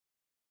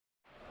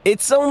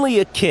It's only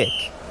a kick,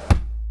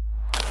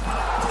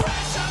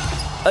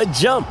 a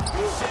jump,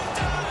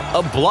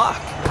 a block.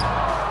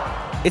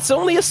 It's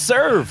only a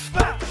serve.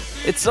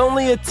 It's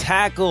only a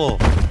tackle,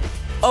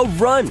 a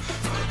run.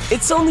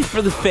 It's only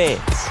for the fans.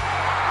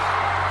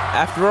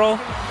 After all,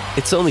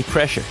 it's only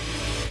pressure.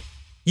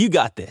 You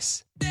got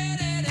this.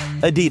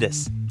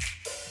 Adidas.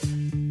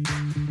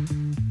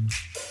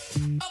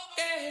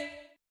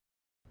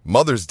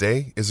 Mother's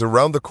Day is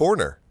around the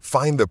corner.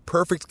 Find the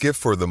perfect gift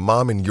for the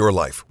mom in your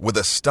life with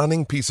a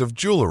stunning piece of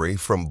jewelry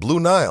from Blue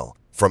Nile.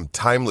 From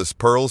timeless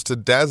pearls to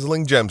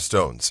dazzling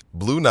gemstones,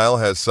 Blue Nile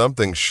has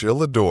something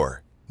she'll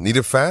adore. Need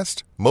it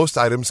fast? Most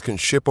items can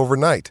ship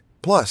overnight.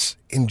 Plus,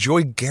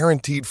 enjoy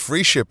guaranteed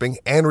free shipping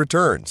and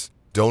returns.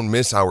 Don't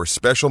miss our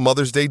special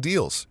Mother's Day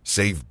deals.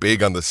 Save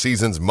big on the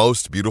season's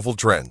most beautiful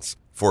trends.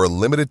 For a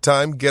limited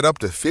time, get up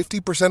to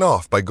 50%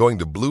 off by going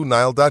to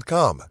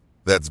BlueNile.com.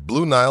 That's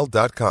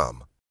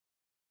BlueNile.com.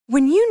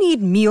 When you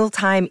need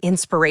mealtime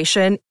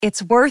inspiration,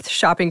 it's worth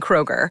shopping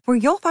Kroger, where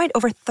you'll find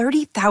over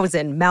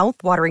 30,000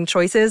 mouth-watering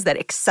choices that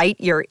excite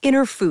your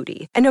inner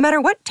foodie. And no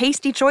matter what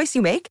tasty choice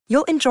you make,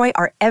 you'll enjoy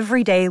our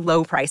everyday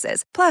low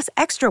prices, plus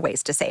extra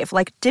ways to save,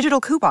 like digital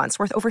coupons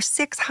worth over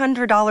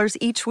 $600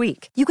 each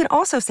week. You can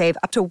also save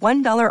up to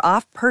 $1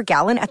 off per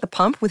gallon at the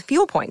pump with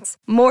fuel points.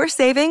 More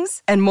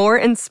savings and more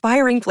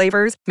inspiring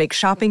flavors make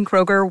shopping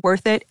Kroger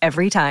worth it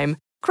every time.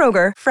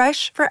 Kroger,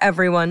 fresh for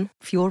everyone.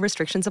 Fuel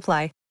restrictions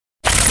apply.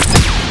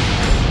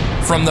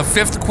 From the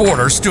Fifth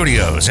Quarter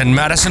Studios in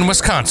Madison,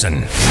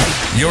 Wisconsin,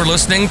 you're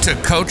listening to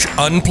Coach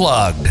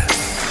Unplugged.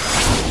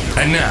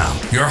 And now,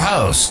 your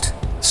host,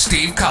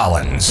 Steve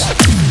Collins.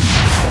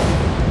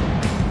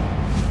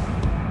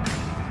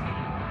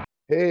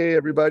 Hey,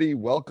 everybody.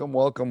 Welcome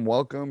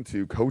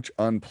to Coach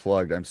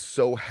Unplugged. I'm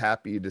so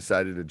happy you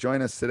decided to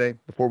join us today.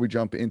 Before we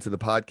jump into the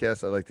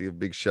podcast, I'd like to give a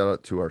big shout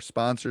out to our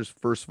sponsors.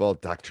 First of all,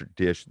 Dr.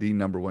 Dish, the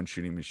 #1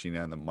 shooting machine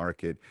on the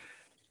market.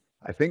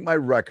 I think my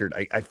record,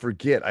 I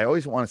forget. I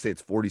always want to say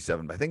it's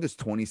 47, but I think it's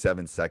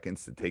 27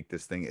 seconds to take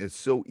this thing. It's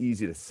so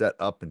easy to set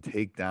up and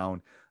take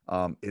down.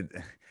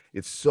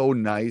 It's so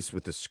nice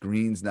with the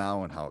screens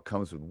now and how it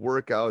comes with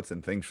workouts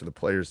and things for the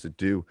players to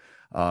do.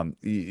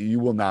 You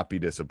will not be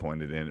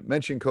disappointed in it.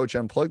 Mention Coach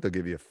Unplugged, they'll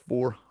give you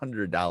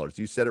 $400.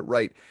 You said it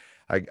right.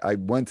 I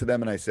went to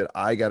them and I said,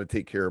 I got to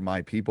take care of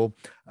my people.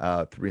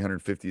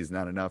 350 is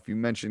not enough. You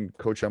mentioned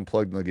Coach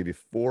Unplugged, and they'll give you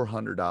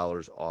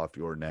 $400 off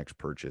your next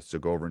purchase. So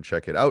go over and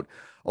check it out.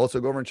 Also,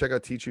 go over and check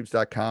out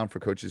teachhoops.com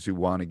for coaches who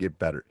want to get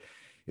better.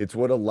 It's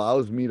what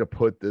allows me to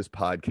put this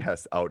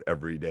podcast out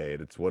every day.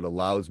 It's what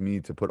allows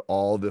me to put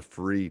all the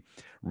free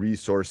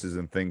resources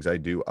and things I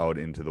do out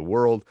into the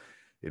world.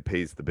 It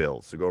pays the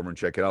bills. So go over and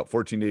check it out.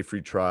 14-day free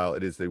trial.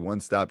 It is a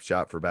one-stop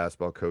shop for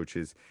basketball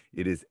coaches.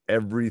 It is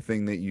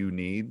everything that you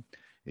need.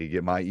 You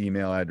get my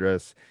email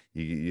address.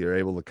 You're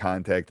able to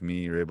contact me.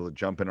 You're able to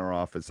jump in our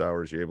office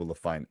hours. You're able to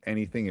find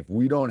anything. If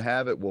we don't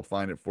have it, we'll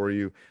find it for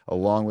you,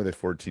 along with a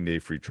 14-day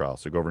free trial.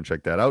 So go over and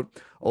check that out.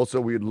 Also,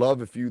 we'd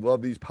love if you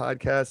love these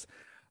podcasts.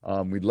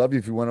 We'd love you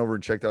if you went over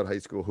and checked out High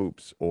School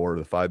Hoops or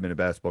the 5-Minute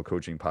Basketball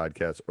Coaching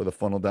Podcast or the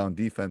Funnel Down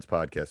Defense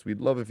Podcast.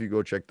 We'd love if you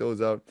go check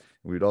those out.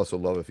 We'd also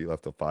love if you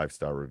left a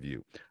 5-star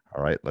review.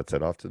 All right, let's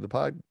head off to the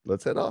pod.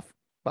 Let's head off.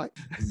 Bye.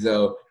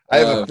 So I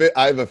have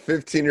a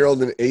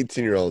 15-year-old and an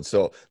 18-year-old.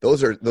 So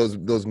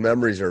those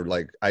memories are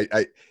like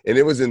and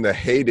it was in the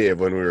heyday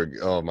of when we were.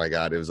 Oh my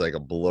God, it was like a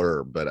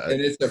blur. But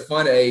and it's a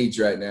fun age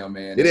right now,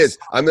 man. It is.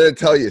 I'm going to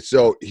tell you.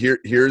 So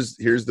here's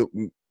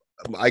the.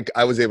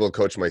 I was able to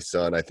coach my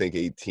son, I think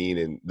 18,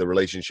 and the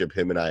relationship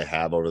him and I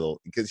have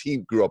because he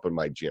grew up in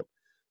my gym.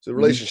 So the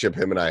relationship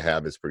him and I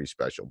have is pretty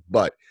special.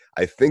 But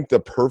I think the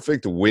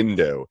perfect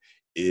window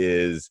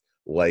is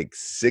like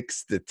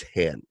 6 to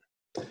 10.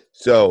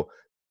 So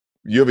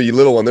you have a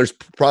little one. There's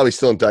probably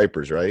still in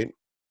diapers, right?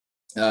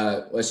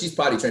 Well, she's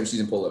potty trained.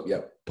 She's in pull up.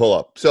 Yep. Pull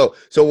up. So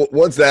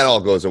once that all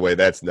goes away,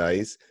 that's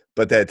nice.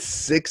 But that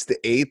 6 to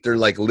 8, they're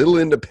like little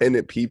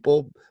independent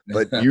people,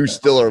 but you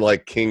still are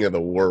like king of the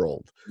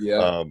world.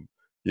 Yeah.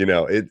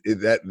 There's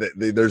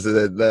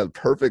that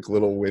perfect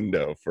little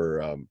window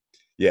for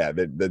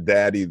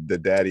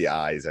the daddy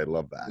eyes. I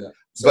love that. Yeah.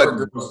 So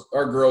but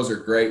our girls are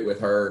great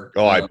with her.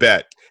 Oh, I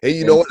bet. Hey,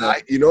 you know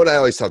what I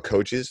always tell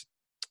coaches?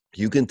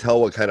 You can tell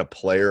what kind of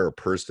player or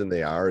person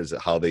they are is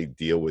how they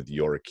deal with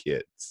your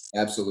kids.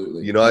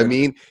 Absolutely. You know what I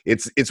mean?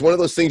 It's one of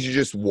those things you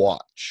just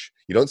watch.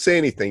 You don't say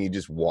anything, you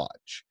just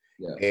watch.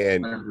 Yeah,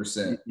 and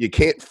 100%. You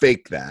can't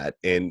fake that.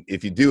 And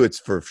if you do, it's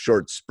for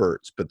short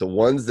spurts. But the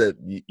ones that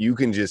you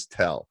can just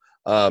tell.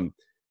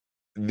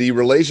 The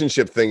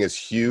relationship thing is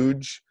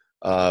huge.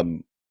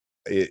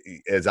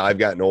 As I've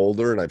gotten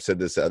older, and I've said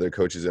this to other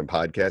coaches and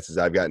podcasts, as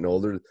I've gotten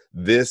older,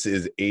 this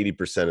is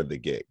 80% of the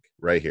gig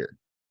right here.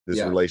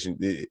 This relation,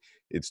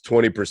 it's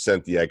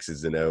 20% the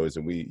X's and O's,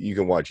 and you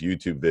can watch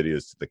YouTube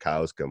videos to the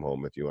cows come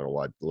home if you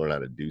want to learn how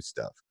to do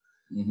stuff.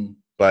 Mm-hmm.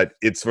 But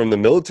it's from the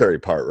military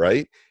part,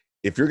 right?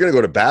 If you're going to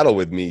go to battle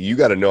with me, you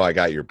got to know I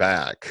got your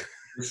back.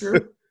 For sure.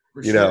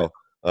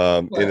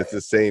 And it's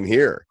the same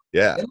here.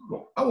 Yeah. And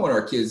I want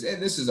our kids,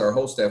 and this is our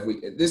whole staff.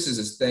 This is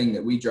a thing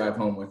that we drive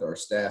home with our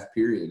staff.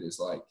 Period. Is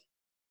like,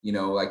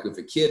 like if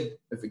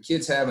a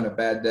kid's having a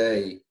bad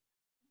day,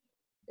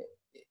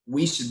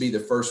 we should be the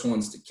first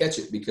ones to catch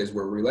it because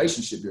we're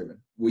relationship driven.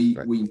 We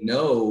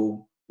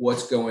know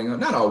what's going on.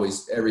 Not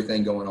always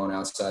everything going on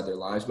outside their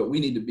lives, but we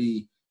need to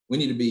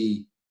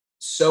be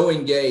so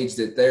engaged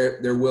that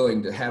they're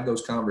willing to have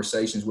those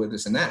conversations with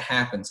us, and that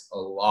happens a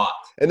lot.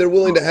 And they're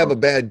willing to have a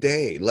bad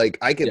day. Like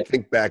I can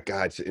think back,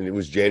 God, and it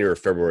was January or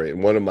February,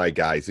 and one of my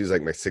guys, he's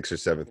like my 6th or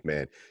 7th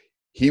man,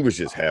 he was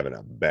just having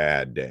a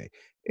bad day.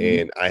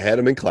 And I had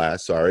him in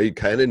class. Sorry, he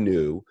kind of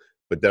knew,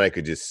 but then I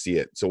could just see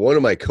it. So one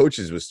of my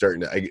coaches was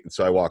starting to.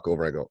 So I walk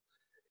over. I go,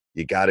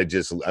 "You got to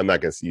just." I'm not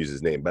going to use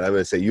his name, but I'm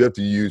going to say you have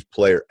to use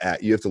You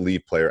have to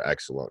leave player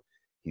X alone.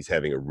 He's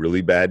having a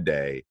really bad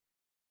day.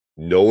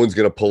 No one's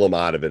going to pull him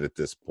out of it at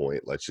this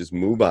point. Let's just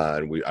move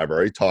on. I've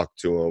already talked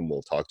to him.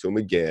 We'll talk to him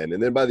again.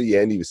 And then by the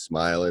end, he was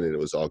smiling and it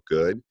was all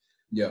good.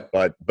 Yeah.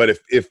 But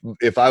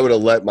if I would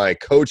have let my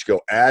coach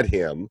go at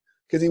him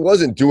because he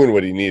wasn't doing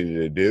what he needed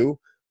to do,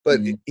 but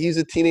he's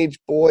a teenage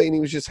boy and he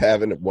was just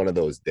having one of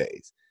those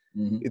days.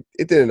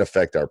 It didn't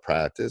affect our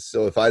practice.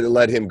 So if I'd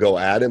let him go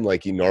at him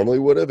like he normally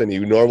would have, and he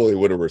normally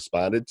would have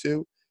responded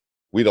to,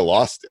 we'd have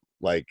lost him.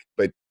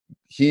 But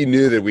he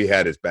knew that we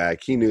had his back.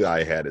 He knew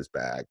I had his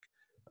back.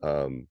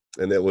 And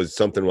that was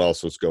something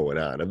else was going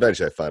on.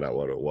 Eventually I found out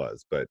what it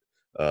was, but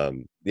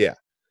yeah.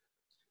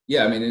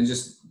 I mean, and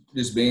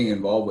just being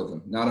involved with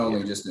them, not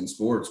only just in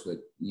sports, but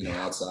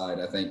outside.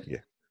 I think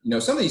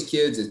some of these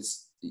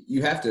kids,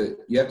 you have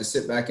to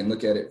sit back and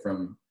look at it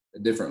from a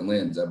different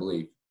lens. I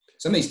believe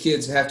some of these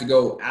kids have to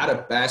go out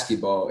of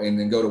basketball and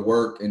then go to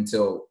work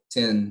until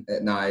 10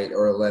 at night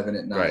or 11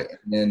 at night,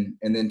 and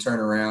then turn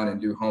around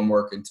and do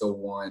homework until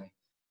 1,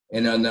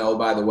 and then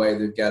by the way,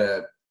 they've got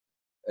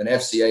an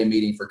FCA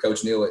meeting for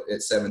Coach Neal at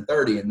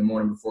 7:30 in the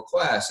morning before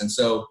class. And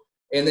so,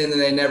 and then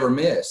they never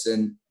miss.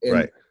 And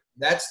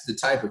that's the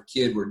type of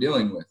kid we're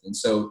dealing with. And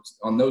so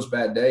on those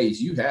bad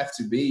days, you have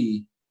to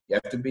be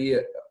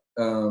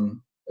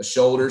a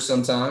shoulder.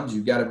 Sometimes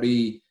you've got to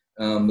be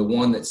the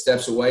one that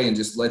steps away and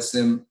just lets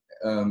them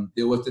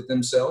deal with it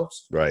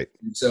themselves. Right.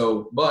 And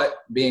so, but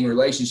being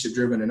relationship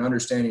driven and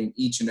understanding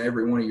each and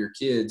every one of your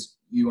kids,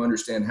 you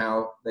understand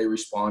how they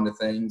respond to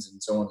things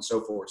and so on and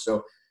so forth.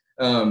 So,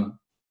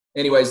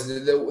 anyways,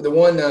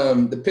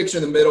 the picture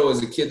in the middle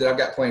is a kid that I've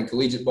got playing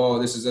collegiate ball.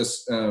 This is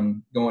us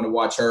going to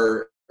watch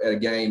her at a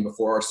game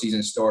before our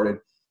season started.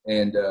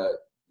 And,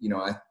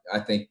 I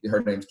think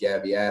her name's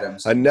Gabby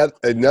Adams.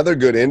 Another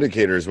good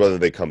indicator is whether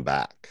they come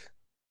back.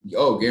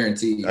 Oh,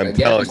 guaranteed. I'm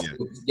telling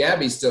you.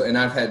 Gabby's still – and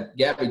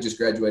Gabby just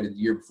graduated the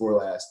year before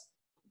last.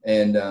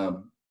 And,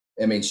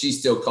 she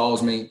still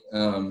calls me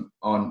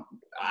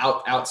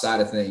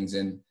outside of things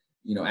and,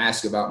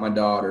 ask about my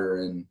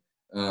daughter and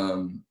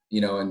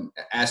and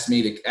asked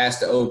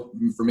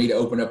for me to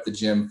open up the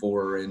gym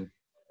for her.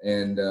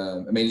 And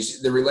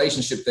the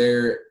relationship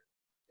there,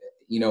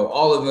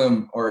 all of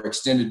them are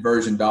extended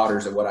version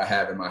daughters of what I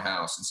have in my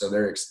house. And so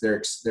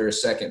they're a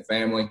second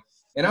family.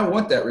 And I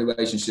want that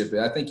relationship.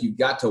 I think you've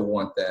got to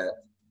want that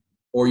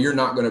or you're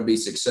not going to be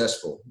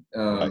successful.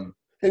 Right.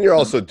 And you're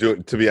also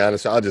doing, to be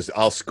honest,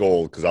 I'll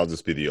scold because I'll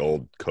just be the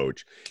old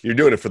coach. You're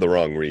doing it for the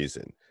wrong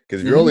reason.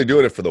 Because if you're only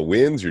doing it for the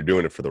wins, you're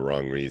doing it for the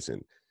wrong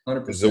reason.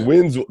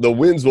 100%. The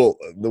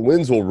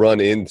wins will run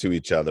into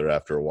each other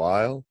after a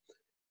while,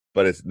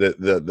 but it's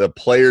the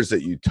players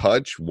that you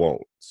touch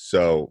won't.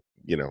 So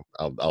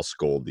I'll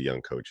scold the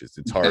young coaches.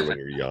 It's hard when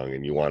you're young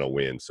and you want to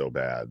win so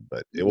bad,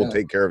 but it will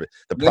take care of it.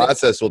 The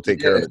process will take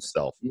care of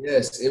itself.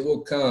 Yes, it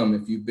will come.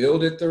 If you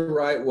build it the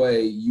right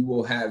way, you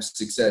will have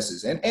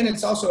successes. And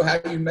it's also how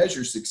you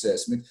measure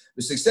success.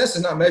 The success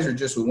is not measured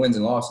just with wins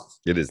and losses.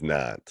 It is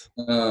not.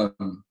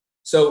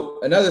 So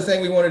another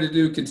thing we wanted to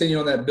do, continue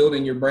on that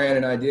building your brand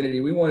and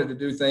identity, we wanted to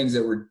do things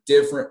that were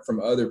different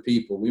from other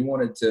people. We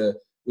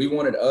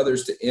wanted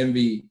others to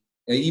envy,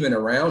 even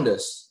around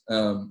us,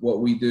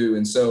 what we do.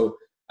 And so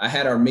I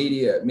had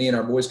me and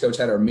our boys coach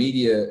had our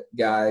media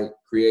guy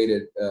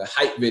created a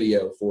hype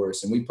video for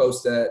us, and we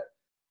post that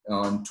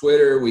on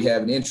Twitter. We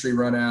have an entry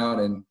run out,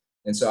 and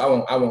so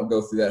I won't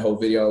go through that whole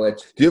video. Do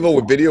you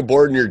have a video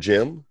board in your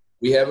gym?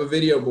 We have a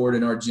video board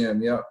in our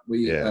gym. Yeah,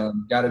 we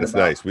got it. It's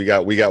nice. We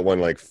got one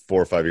like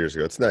 4 or 5 years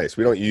ago. It's nice.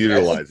 We don't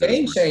utilize it.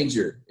 Game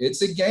changer.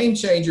 It's a game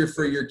changer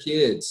for your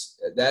kids.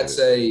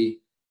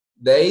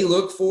 They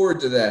look forward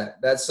to that.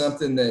 That's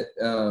something that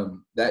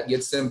that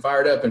gets them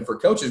fired up. And for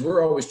coaches,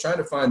 we're always trying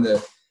to find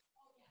the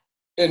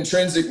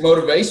intrinsic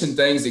motivation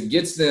things that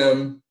gets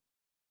them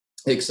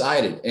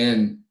excited.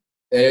 And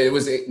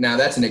now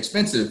that's an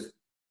expensive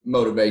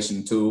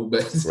motivation tool,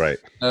 but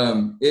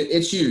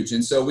it's huge.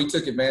 And so we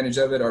took advantage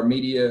of it. Our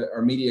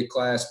media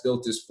class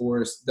built this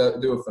for us,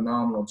 do a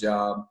phenomenal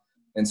job.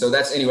 And so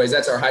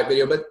that's our hype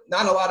video, but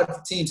not a lot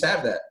of teams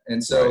have that.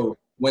 And so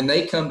when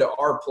they come to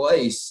our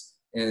place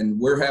and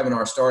we're having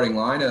our starting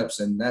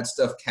lineups and that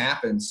stuff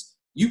happens,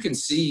 you can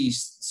see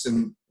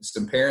some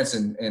parents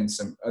and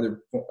some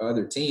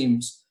other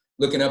teams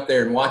looking up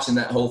there and watching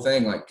that whole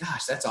thing like,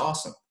 gosh, that's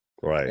awesome.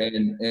 Right.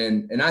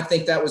 And I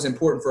think that was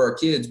important for our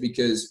kids,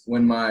 because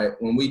when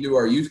we do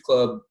our youth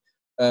club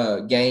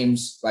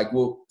games, like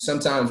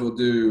sometimes we'll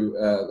do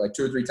like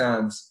 2 or 3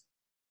 times,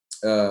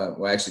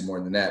 well, actually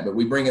more than that, but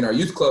we bring in our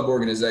youth club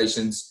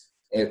organizations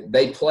and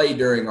they play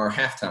during our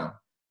halftime.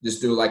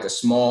 Just do like a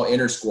small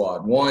inter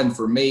squad. One,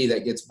 for me,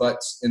 that gets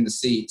butts in the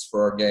seats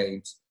for our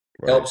games,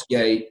 helps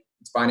gate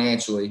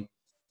financially.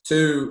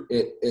 2,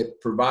 it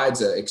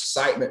provides an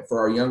excitement for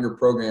our younger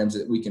programs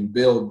that we can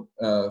build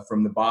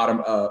from the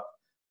bottom up.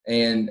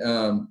 And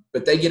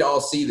but they get to all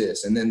see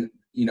this, and then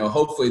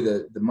hopefully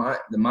the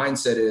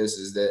mindset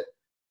is that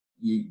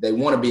they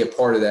want to be a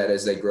part of that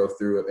as they grow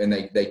through it,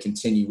 and they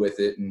continue with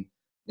it,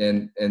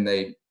 and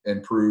they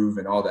improve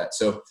and all that.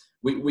 So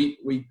we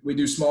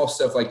do small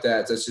stuff like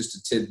that. That's just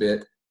a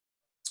tidbit.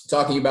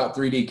 Talking about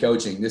 3D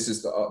coaching, this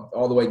is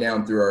all the way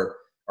down through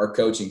our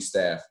coaching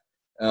staff.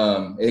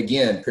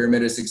 Again,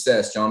 Pyramid of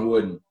Success, John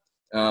Wooden.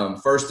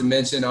 First to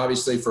mention,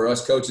 obviously, for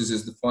us coaches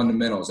is the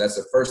fundamentals. That's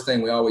the first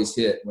thing we always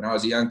hit. When I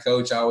was a young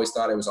coach, I always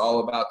thought it was all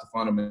about the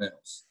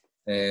fundamentals.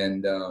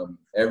 And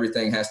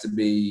everything has to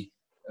be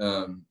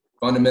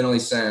fundamentally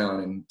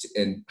sound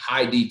and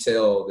high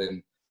detailed.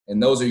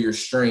 And those are your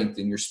strength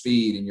and your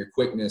speed and your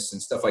quickness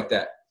and stuff like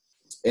that.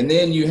 And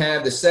then you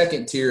have the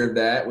second tier of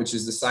that, which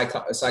is the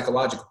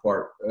psychological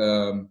part,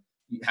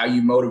 how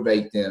you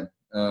motivate them,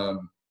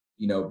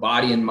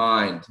 body and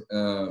mind,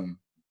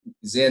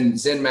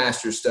 Zen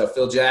master stuff,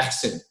 Phil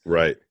Jackson.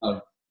 Right.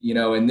 And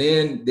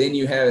then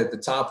you have at the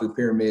top of the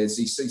pyramid,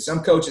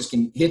 some coaches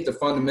can hit the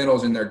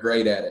fundamentals and they're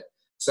great at it.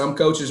 Some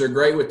coaches are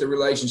great with the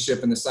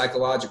relationship and the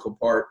psychological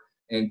part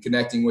and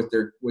connecting with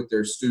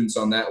their students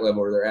on that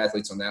level or their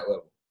athletes on that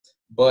level.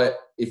 But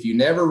if you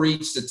never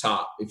reach the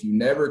top, if you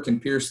never can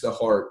pierce the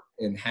heart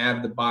and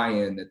have the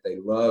buy-in that they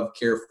love,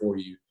 care for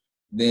you,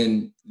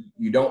 then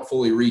you don't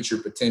fully reach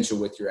your potential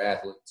with your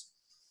athletes.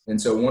 And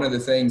so one of the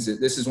things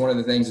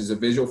as a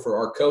visual for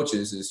our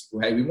coaches is,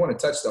 hey, we want to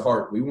touch the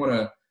heart. We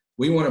want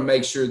to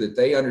make sure that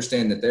they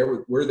understand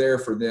that we're there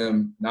for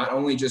them, not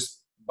only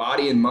just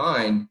body and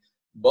mind,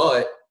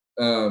 but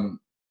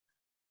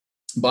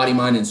body,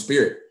 mind, and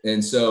spirit.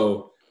 And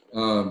so,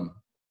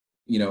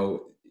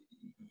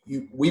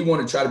 we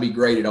want to try to be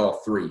great at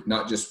all 3,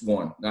 not just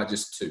 1, not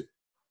just 2.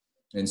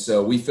 And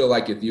so we feel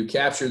like if you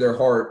capture their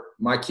heart,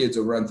 my kids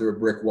will run through a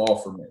brick wall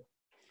for me.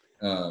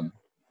 And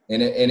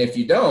if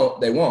you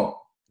don't, they won't.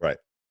 Right.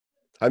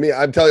 I mean,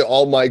 I'm telling you,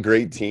 all my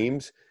great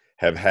teams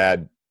have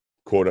had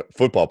quote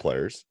football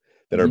players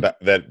that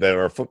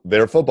are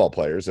they're football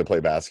players that play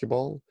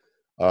basketball.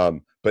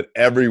 But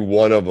every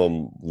one of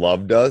them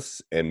loved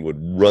us and would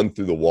run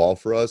through the wall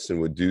for us and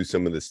would do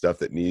some of the stuff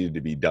that needed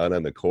to be done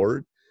on the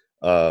court.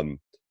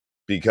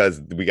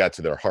 Because we got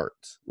to their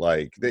hearts.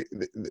 Like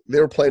they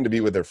were playing to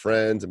be with their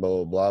friends and blah,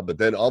 blah, blah. But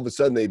then all of a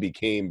sudden they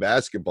became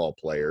basketball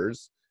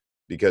players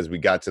because we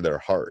got to their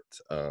heart.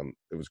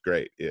 It was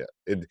great. Yeah.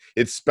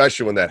 It's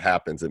special when that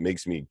happens. It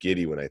makes me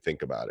giddy when I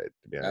think about it.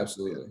 To be honest.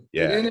 Absolutely.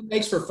 Yeah. And it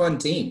makes for fun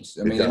teams.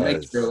 I mean, it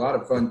makes for a lot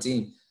of fun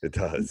teams. It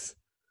does.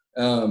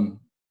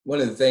 One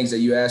of the things that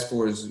you asked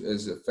for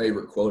is a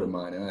favorite quote of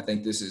mine. And I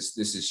think this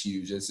is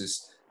huge.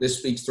 This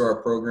speaks to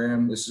our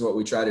program. This is what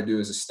we try to do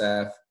as a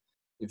staff.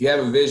 If you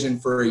have a vision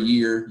for a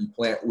year, you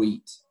plant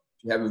wheat.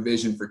 If you have a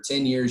vision for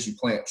 10 years, you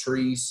plant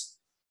trees.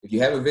 If you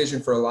have a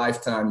vision for a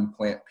lifetime, you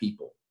plant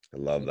people. I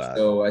love that.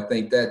 So I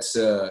think that's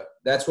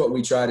what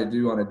we try to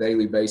do on a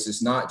daily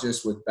basis, not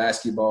just with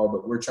basketball,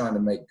 but we're trying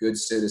to make good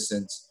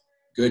citizens,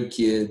 good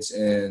kids,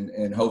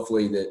 and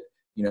hopefully that,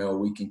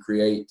 we can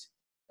create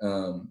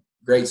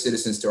great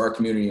citizens to our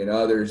community and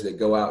others that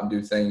go out and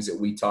do things that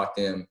we taught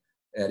them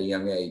at a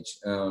young age.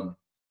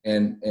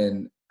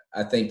 And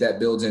I think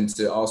that builds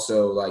into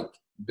also like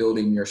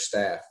building your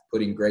staff,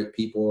 putting great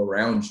people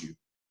around you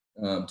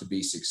to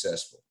be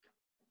successful.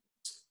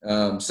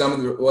 Some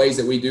of the ways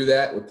that we do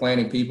that with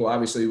planning people,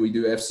 obviously we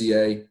do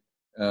FCA.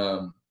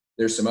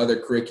 There's some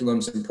other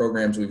curriculums and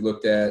programs we've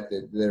looked at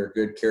that are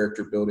good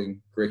character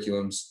building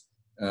curriculums.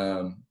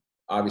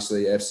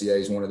 Obviously FCA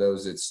is one of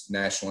those that's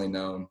nationally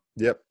known.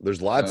 Yep.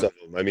 There's lots of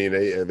them. I mean,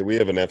 we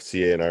have an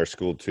FCA in our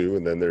school too.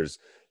 And then there's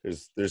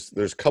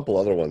a couple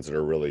other ones that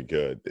are really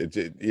good.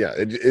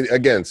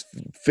 Again, it's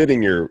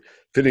fitting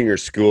your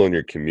school and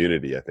your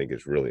community, I think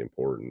is really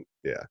important.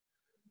 Yeah.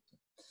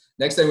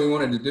 Next thing we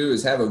wanted to do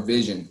is have a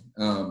vision,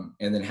 and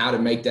then how to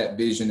make that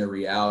vision a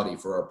reality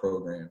for our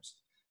programs.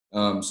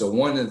 So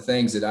one of the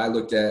things that I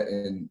looked at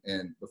and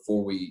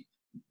before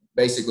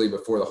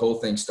the whole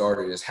thing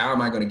started is how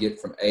am I going to get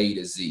from A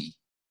to Z?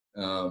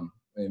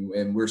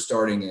 And we're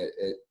starting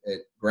at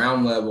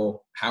ground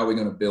level. How are we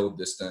going to build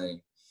this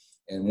thing?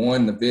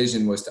 And the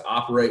vision was to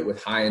operate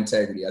with high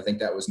integrity. I think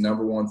that was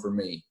number one for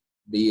me.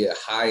 Be a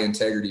high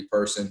integrity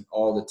person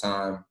all the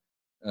time.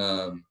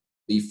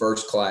 Be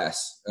first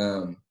class.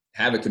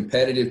 Have a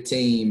competitive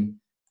team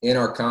in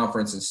our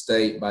conference and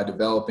state by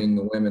developing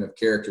the women of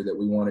character that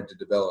we wanted to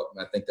develop.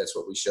 And I think that's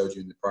what we showed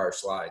you in the prior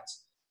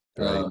slides.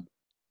 Right.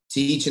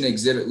 Teach and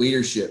exhibit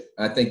leadership.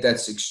 I think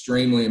that's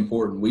extremely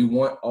important. We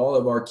want all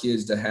of our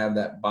kids to have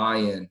that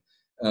buy-in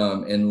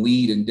and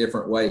lead in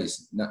different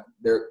ways.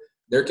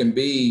 There can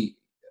be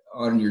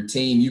on your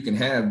team, you can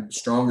have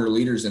stronger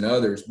leaders than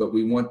others, but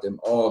we want them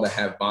all to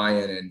have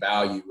buy-in and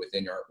value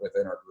within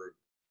our group.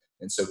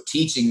 And so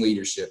teaching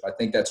leadership, I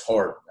think that's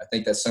hard. I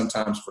think that's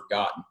sometimes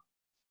forgotten.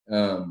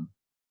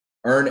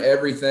 Earn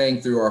everything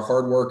through our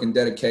hard work and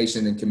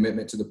dedication and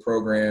commitment to the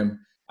program.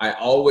 I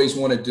always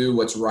want to do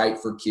what's right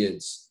for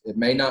kids. It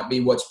may not be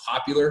what's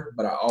popular,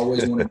 but I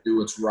always want to do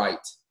what's right.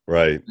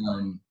 Right.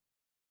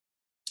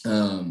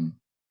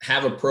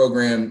 Have a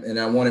program,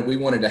 and we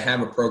wanted to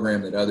have a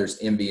program that others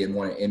envy and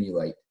want to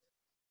emulate.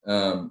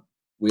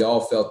 We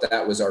all felt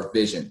that was our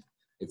vision.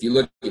 If you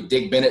look at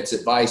Dick Bennett's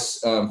advice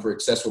for a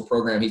successful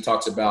program, he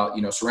talks about,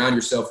 surround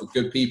yourself with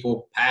good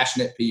people,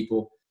 passionate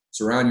people,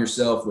 surround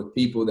yourself with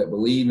people that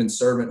believe in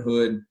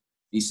servanthood.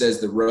 He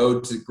says the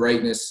road to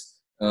greatness.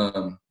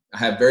 I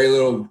have very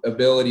little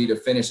ability to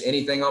finish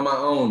anything on my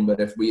own, but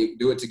if we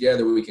do it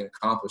together, we can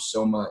accomplish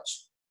so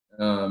much.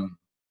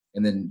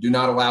 And then do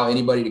not allow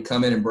anybody to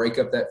come in and break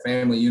up that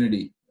family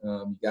unity.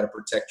 You got to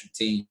protect your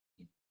team,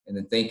 and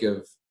then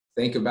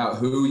think about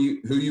who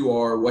you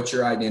are, what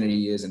your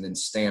identity is, and then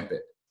stamp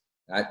it.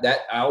 I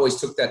always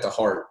took that to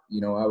heart.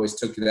 I always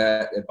took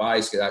that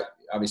advice because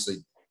obviously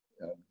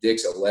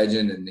Dick's a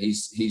legend, and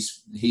he's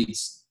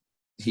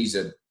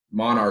a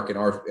monarch in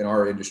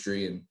our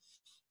industry,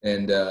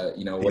 and he's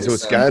a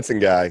Wisconsin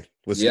guy.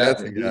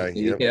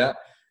 Yep. Yeah.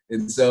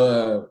 And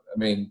so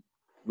we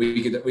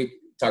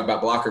talk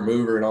about blocker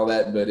mover and all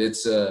that, but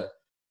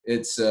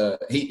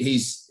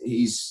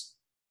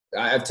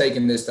I've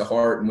taken this to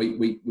heart, and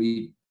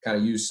we kind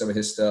of use some of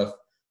his stuff.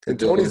 And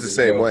Tony's the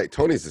same way.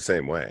 Tony's the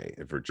same way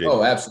in Virginia.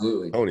 Oh,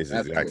 absolutely. Tony's the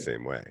exact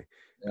same way.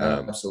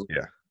 Absolutely.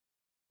 Yeah.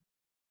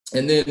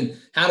 And then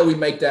how do we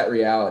make that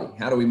reality?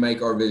 How do we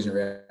make our vision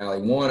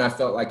reality? One, I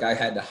felt like I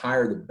had to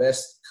hire the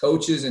best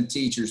coaches and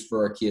teachers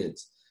for our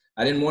kids.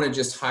 I didn't want to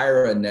just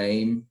hire a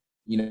name.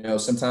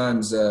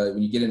 Sometimes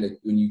when you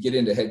get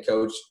into head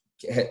coach,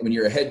 when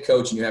you're a head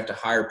coach and you have to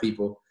hire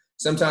people,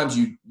 sometimes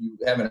you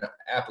have an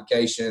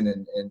application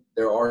and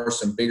there are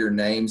some bigger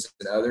names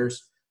than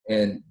others,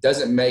 and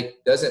doesn't mean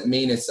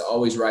it's the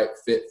always right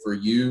fit for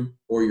you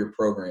or your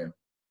program.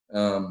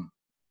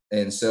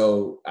 And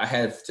so I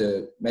have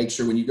to make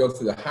sure when you go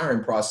through the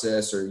hiring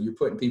process or you're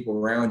putting people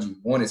around you,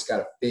 one, it's got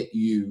to fit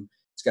you.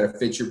 It's got to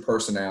fit your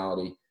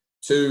personality.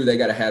 Two, they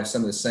got to have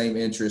some of the same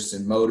interests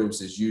and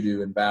motives as you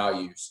do and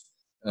values.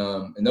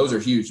 And those are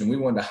huge. And we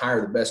wanted to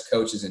hire the best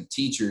coaches and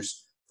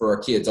teachers for our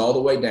kids all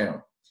the way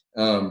down.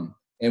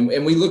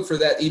 And we look for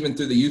that even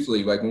through the youth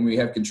league. Like when we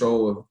have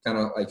control of kind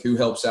of like who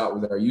helps out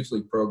with our youth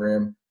league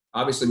program,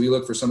 obviously we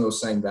look for some of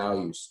those same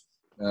values.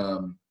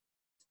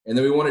 And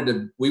then we wanted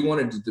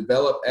to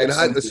develop.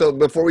 So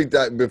before we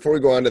go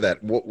on to that,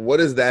 what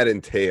does that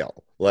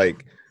entail?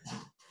 Like,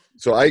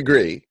 so I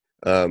agree.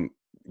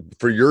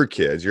 For your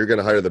kids, you're going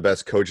to hire the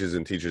best coaches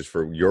and teachers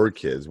for your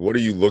kids. What are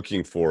you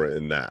looking for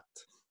in that,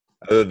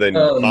 other than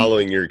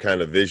following your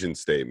kind of vision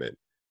statement?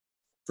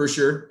 For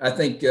sure, I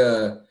think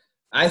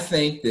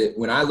that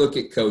when I look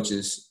at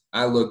coaches,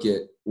 I look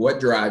at what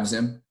drives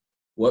them,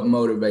 what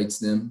motivates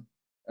them.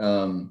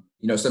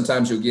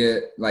 Sometimes you'll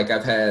get, like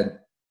I've had,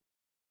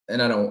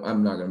 and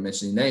I'm not going to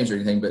mention any names or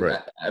anything, but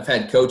right. I've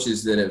had head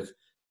coaches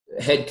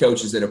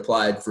that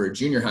applied for a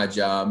junior high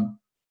job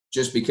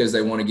just because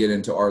they want to get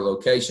into our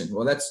location.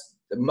 Well, that's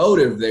the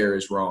motive there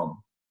is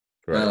wrong.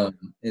 Right.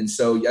 And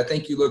so I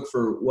think you look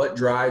for what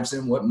drives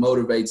them, what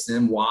motivates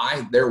them,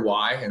 why,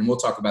 and we'll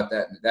talk about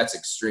that. That's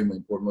extremely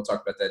important. We'll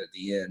talk about that at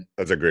the end.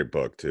 That's a great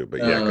book too,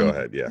 but yeah, go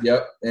ahead. Yeah.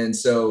 Yep. And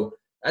so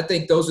I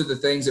think those are the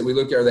things that we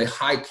look at. Are they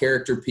high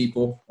character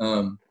people?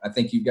 I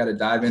think you've got to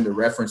dive into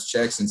reference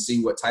checks and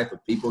see what type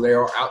of people they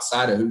are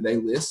outside of who they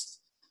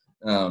list.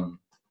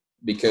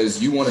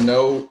 Because you want to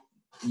know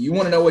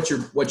what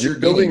you're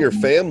building your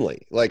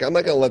family. Like, I'm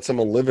not going to let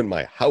someone live in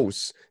my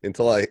house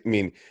until a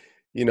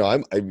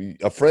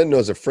friend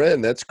knows a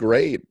friend. That's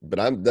great, but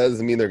that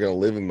doesn't mean they're going to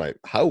live in my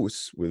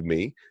house with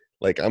me.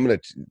 Like,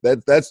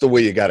 that's the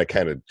way you got to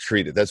kind of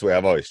treat it. That's the way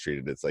I've always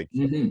treated it. It's like,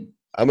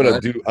 I'm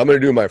going to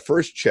do my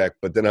first check,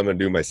 but then I'm going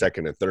to do my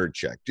second and third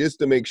check just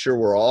to make sure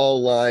we're all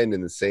aligned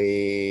in the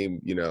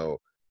same, No,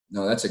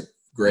 that's a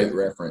great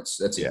reference.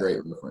 That's a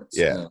great reference.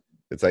 Yeah.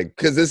 It's like,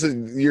 because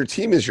your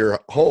team is your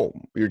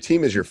home. Your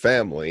team is your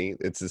family.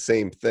 It's the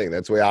same thing.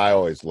 That's the way I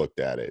always looked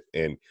at it.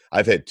 And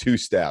I've had two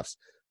staffs.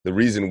 The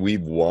reason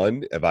we've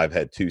won is I've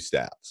had two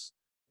staffs.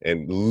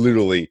 And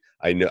literally,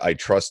 I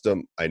trust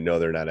them. I know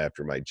they're not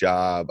after my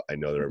job. I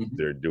know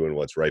they're doing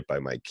what's right by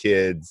my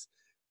kids.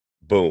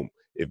 Boom.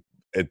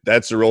 If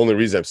that's the only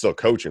reason I'm still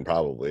coaching,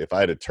 probably. If I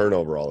had a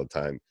turnover all the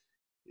time,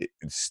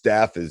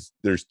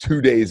 there's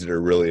 2 days that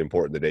are really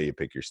important. The day you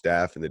pick your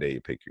staff and the day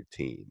you pick your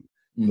team.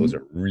 Those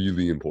are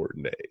really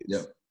important days.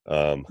 Yep.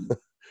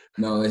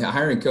 No,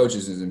 hiring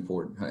coaches is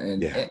important,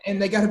 and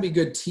they got to be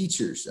good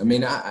teachers. I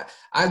mean,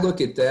 I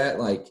look at that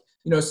like,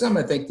 some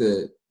I think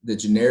the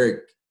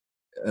generic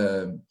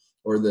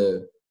or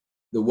the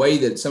the way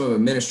that some of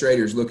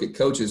administrators look at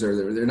coaches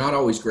are they're not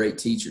always great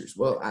teachers.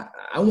 Well,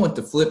 I want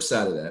the flip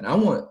side of that. I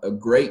want a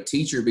great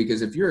teacher,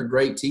 because if you're a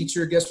great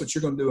teacher, guess what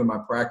you're going to do in my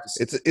practice?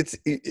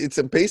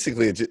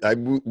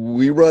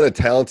 We run a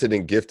talented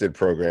and gifted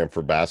program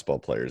for basketball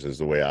players is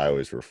the way I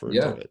always refer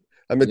to it.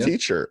 I'm a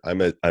teacher.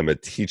 I'm a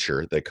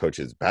teacher that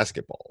coaches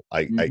basketball.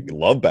 I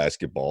love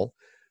basketball.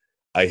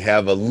 I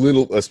have a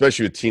little,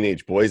 especially with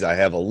teenage boys, I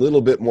have a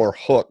little bit more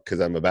hook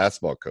because I'm a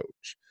basketball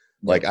coach.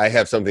 Like I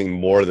have something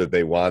more that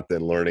they want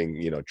than learning,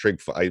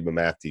 I'm a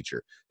math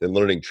teacher, than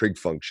learning trig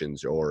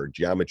functions or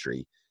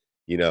geometry.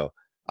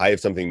 I have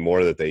something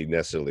more that they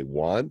necessarily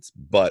want,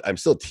 but I'm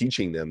still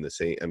teaching them the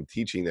same. I'm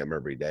teaching them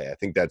every day. I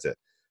think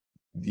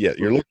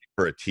you're looking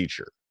for a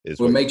teacher.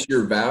 What makes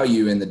your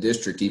value in the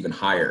district even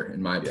higher,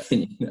 in my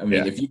opinion. I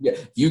mean,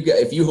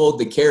 if you hold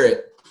the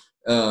carrot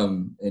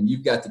and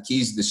you've got the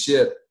keys to the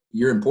ship,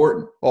 you're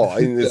important. Oh,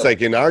 and it's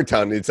like in our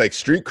town, it's like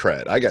street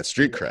cred. I got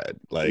street cred.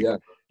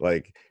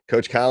 Like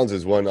Coach Collins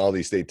has won all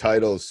these state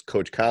titles.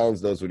 Coach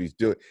Collins knows what he's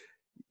doing.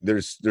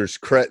 There's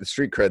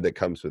street cred that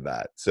comes with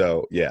that.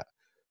 So yeah,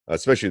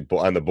 especially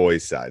on the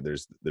boys' side,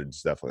 there's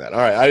definitely that. All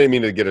right, I didn't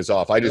mean to get us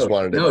off. I just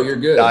wanted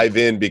to dive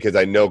in because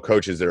I know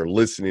coaches that are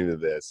listening to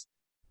this.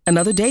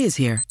 Another day is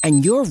here,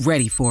 and you're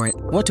ready for it.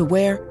 What to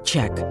wear?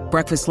 Check.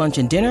 Breakfast, lunch,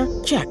 and dinner?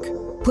 Check.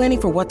 Planning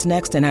for what's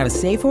next and how to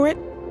save for it?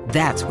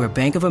 That's where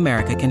Bank of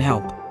America can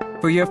help.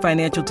 For your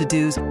financial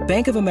to-dos,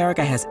 Bank of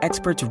America has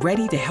experts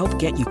ready to help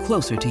get you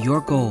closer to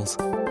your goals.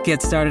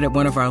 Get started at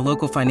one of our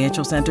local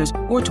financial centers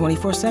or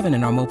 24/7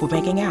 in our mobile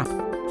banking app.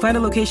 Find a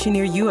location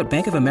near you at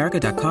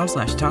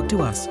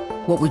bankofamerica.com/talktous.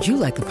 What would you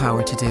like the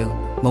power to do?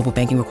 Mobile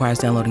banking requires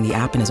downloading the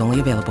app and is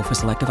only available for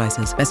select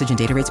devices. Message and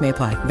data rates may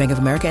apply. Bank of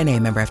America N.A.,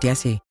 member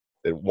FDIC.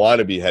 That want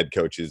to be head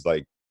coaches,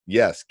 like,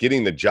 yes,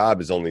 getting the job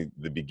is only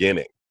the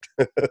beginning.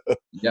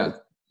 There's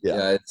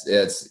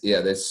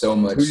so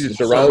much. Who you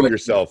surround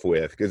yourself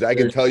with, because I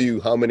can tell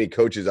you how many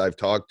coaches I've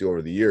talked to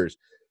over the years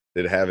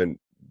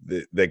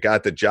that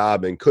got the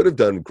job and could have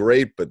done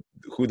great, but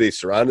who they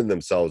surrounded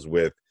themselves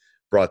with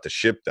brought the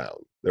ship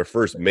down. Their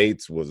first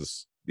mates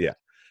was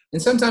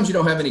And sometimes you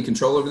don't have any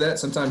control over that.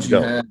 Sometimes you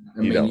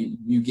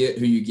get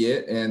who you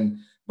get,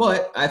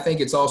 but I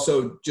think it's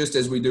also just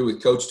as we do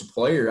with coach to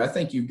player. I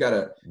think you've got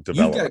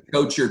to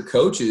coach your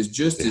coaches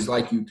just as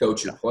like you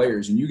coach your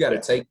players, and you got to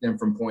take them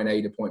from point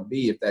A to point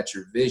B if that's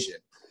your vision.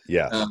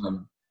 Yeah.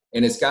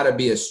 And it's got to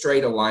be a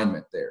straight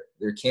alignment there.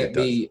 There can't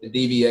be a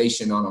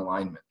deviation on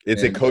alignment.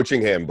 It's a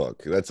coaching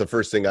handbook. That's the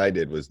first thing I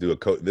did was do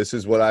this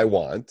is what I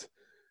want.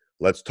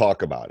 Let's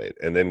talk about it.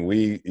 And then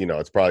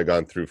it's probably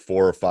gone through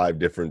 4 or 5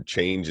 different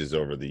changes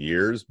over the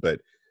years,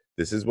 but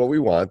this is what we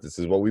want. This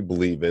is what we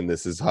believe in.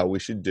 This is how we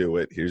should do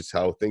it. Here's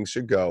how things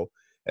should go.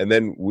 And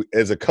then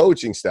as a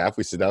coaching staff,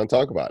 we sit down and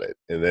talk about it.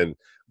 And then,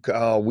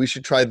 we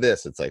should try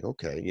this. It's like,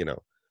 okay,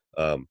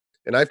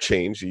 and I've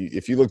changed.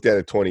 If you looked at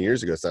it 20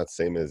 years ago, it's not the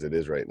same as it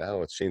is right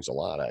now. It's changed a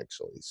lot,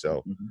 actually.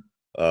 So,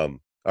 all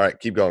right,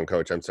 keep going,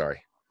 Coach. I'm sorry.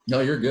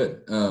 No, you're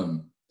good.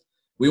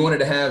 We wanted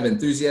to have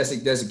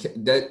enthusiastic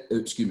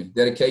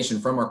dedication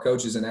from our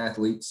coaches and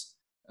athletes.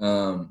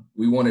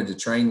 We wanted to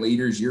train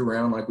leaders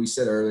year-round, like we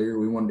said earlier.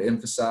 We wanted to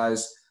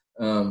emphasize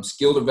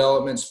skill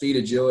development, speed,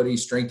 agility,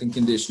 strength, and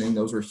conditioning.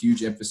 Those were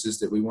huge emphasis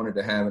that we wanted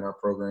to have in our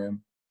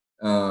program.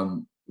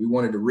 We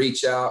wanted to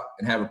reach out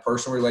and have a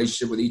personal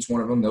relationship with each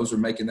one of them. Those were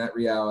making that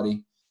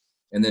reality.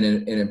 And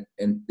then,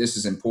 and this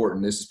is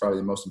important, this is probably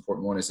the most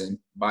important one, is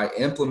by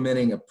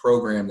implementing a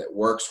program that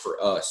works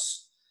for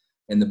us.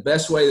 And the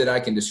best way that I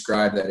can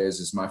describe that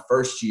is my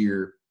first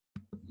year,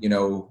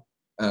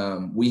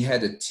 we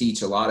had to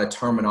teach a lot of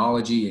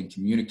terminology and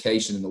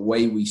communication and the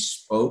way we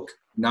spoke,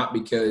 not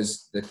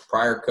because the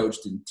prior coach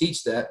didn't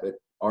teach that, but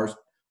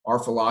our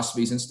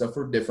philosophies and stuff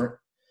were different.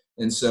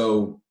 And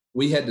so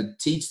we had to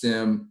teach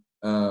them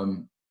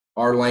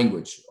our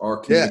language, our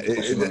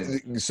communication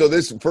language. So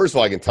this, first of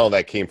all, I can tell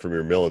that came from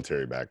your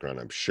military background,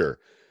 I'm sure.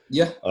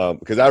 Yeah.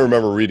 Because I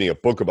remember reading a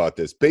book about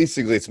this.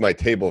 Basically, it's my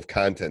table of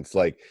contents.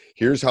 Like,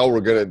 this is how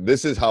we're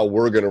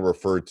going to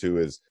refer to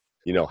as,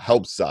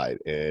 help side.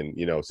 And,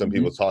 some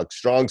people talk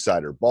strong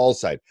side or ball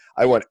side.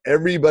 I want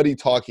everybody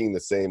talking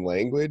the same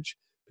language,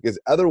 because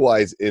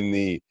otherwise in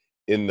the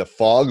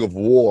fog of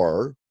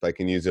war, if I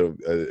can use an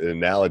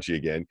analogy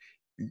again,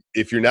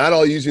 if you're not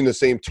all using the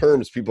same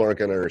terms, people aren't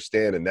going to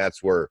understand. And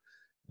that's where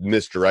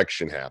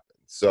misdirection happens.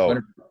 So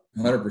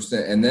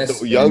 100%. And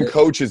that's young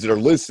coaches that are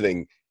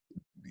listening,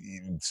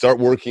 start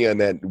working on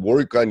that.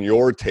 Work on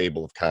your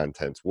table of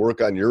contents. Work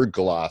on your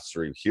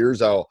glossary.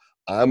 Here's how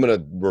I'm going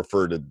to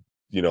refer to,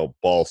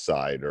 ball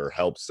side or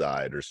help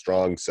side or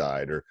strong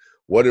side, or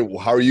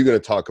how are you going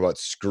to talk about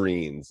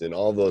screens and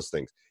all those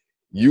things?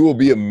 You will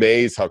be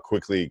amazed how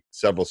quickly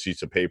several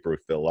sheets of paper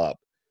fill up.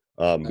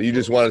 You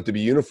just want it to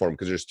be uniform,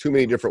 because there's too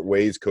many different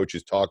ways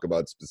coaches talk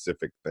about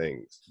specific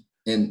things.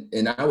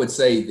 And I would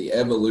say the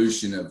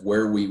evolution of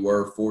where we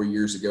were 4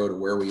 years ago to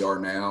where we are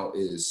now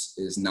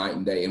is night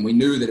and day. And we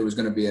knew that it was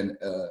going to be an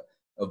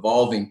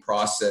evolving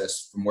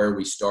process from where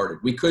we started.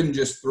 We couldn't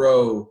just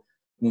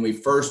when we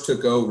first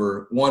took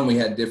over, we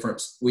had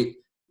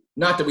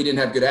not that we didn't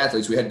have good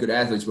athletes. We had good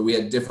athletes, but we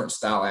had different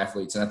style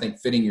athletes. And I think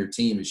fitting your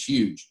team is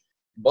huge.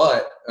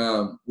 But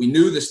we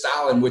knew the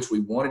style in which we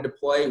wanted to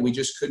play. We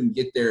just couldn't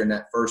get there in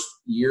that first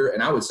year.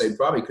 And I would say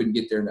probably couldn't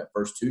get there in that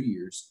first 2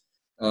 years,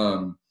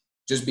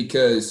 just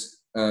because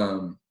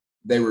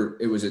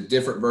it was a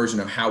different version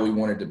of how we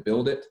wanted to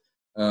build it.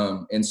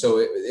 And so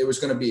it was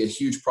going to be a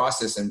huge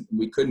process, and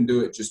we couldn't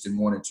do it just in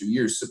 1 or 2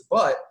 years. So,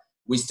 but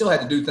we still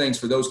had to do things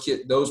for those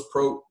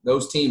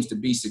teams to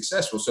be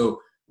successful. So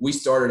we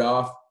started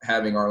off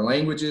having our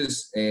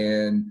languages,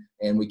 and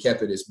we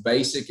kept it as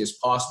basic as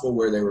possible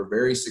where they were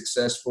very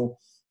successful.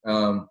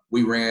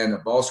 We ran a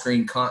ball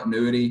screen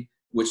continuity,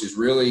 which is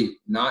really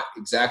not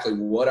exactly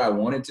what I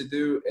wanted to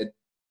do,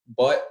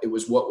 but it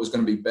was what was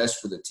going to be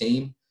best for the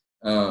team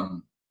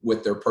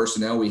with their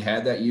personnel we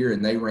had that year,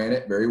 and they ran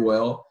it very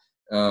well.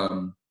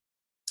 And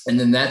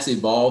then that's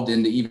evolved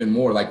into even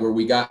more, like where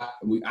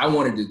I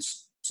wanted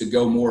to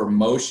go more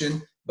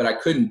motion, but I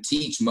couldn't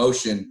teach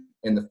motion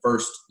in the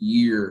first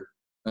year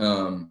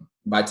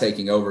by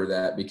taking over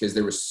that, because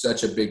there was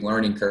such a big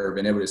learning curve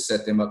and it would have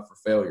set them up for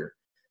failure.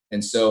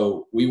 And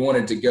so we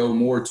wanted to go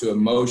more to a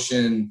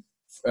motion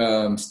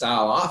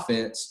style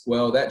offense.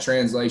 Well, that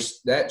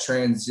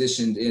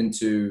transitioned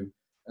into,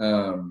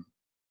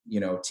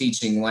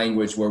 teaching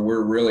language where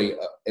we're really,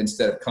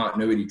 instead of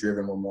continuity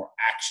driven, we're more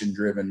action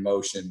driven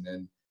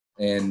motion.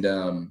 And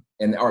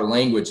our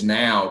language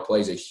now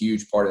plays a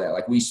huge part of that.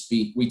 Like we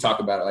talk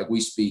about it like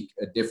we speak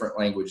a different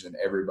language than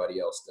everybody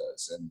else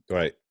does. And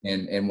right.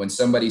 And when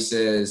somebody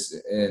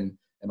says, and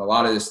a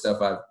lot of this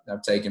stuff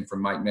I've taken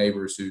from Mike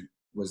Neighbors, who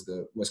was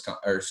the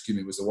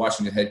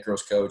Washington head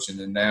girls coach, and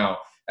then now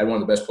had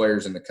one of the best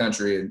players in the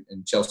country,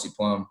 and Kelsey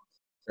Plum,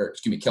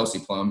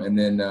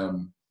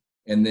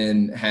 and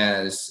then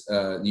has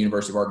the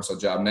University of Arkansas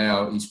job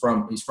now. He's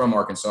from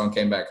Arkansas and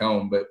came back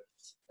home, but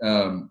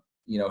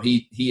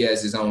he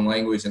has his own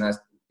language, and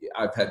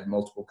I've had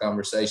multiple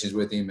conversations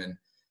with him, and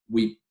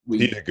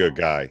he's a good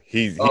guy.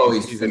 He's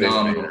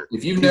phenomenal.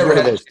 If you've never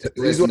had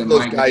he's one of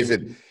those guys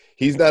that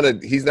he's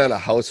not a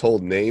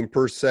household name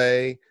per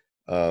se,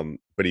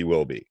 but he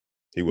will be.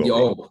 He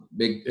will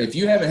be. If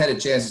you haven't had a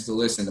chance to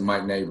listen to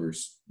Mike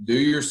Neighbors, do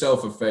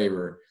yourself a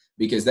favor,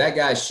 because that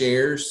guy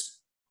shares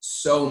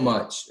so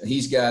much.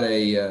 He's got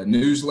a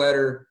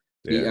newsletter.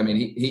 Yeah.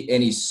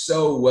 He's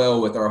so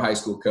well with our high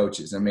school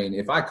coaches. I mean,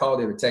 if I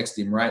called him or texted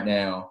him right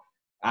now,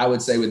 I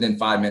would say within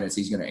 5 minutes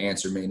he's going to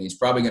answer me, and he's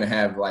probably going to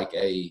have like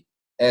a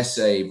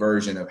essay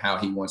version of how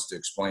he wants to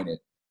explain it.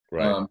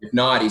 Right. If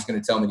not, he's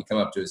going to tell me to come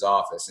up to his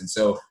office. And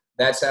so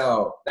that's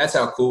how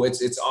cool.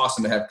 It's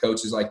awesome to have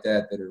coaches like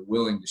that are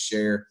willing to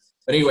share.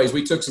 But anyways,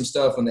 we took some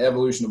stuff on the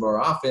evolution of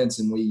our offense,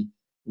 and we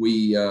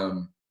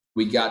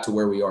got to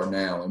where we are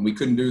now, and we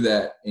couldn't do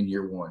that in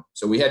year one.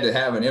 So we had to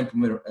have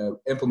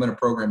implement a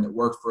program that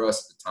worked for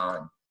us at the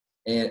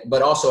time,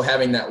 but also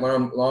having that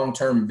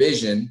long-term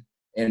vision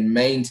and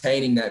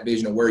maintaining that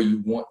vision of where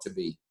you want to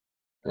be.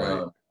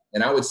 Right.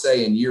 And I would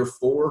say in year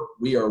 4,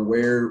 we are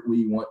where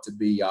we want to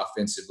be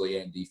offensively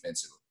and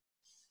defensively.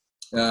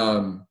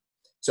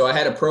 So I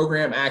had a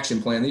program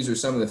action plan. These are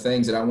some of the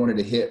things that I wanted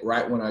to hit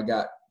right when I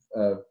got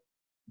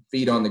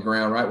feet on the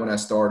ground, right when I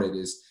started,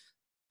 is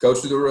coach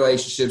through the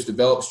relationships,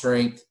 develop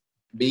strength,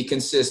 be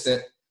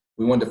consistent.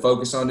 We wanted to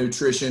focus on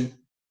nutrition.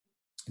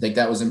 I think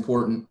that was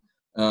important.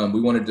 We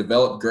wanted to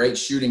develop great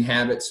shooting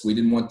habits. We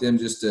didn't want them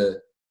just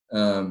to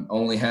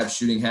only have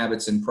shooting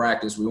habits in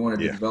practice. We wanted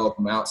to develop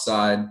them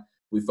outside.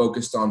 We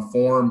focused on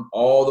form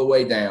all the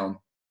way down.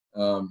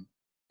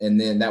 And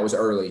then that was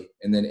early.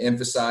 And then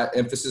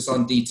emphasis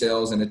on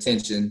details and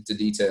attention to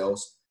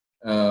details.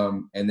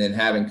 And then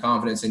having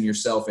confidence in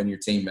yourself and your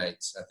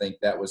teammates. I think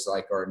that was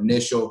like our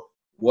initial,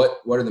 what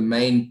are the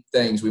main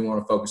things we want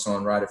to focus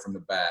on right from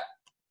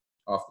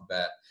off the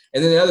bat.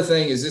 And then the other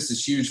thing is, this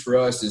is huge for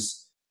us,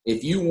 is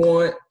if you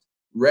want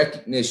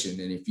recognition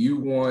and if you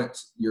want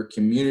your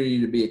community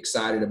to be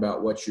excited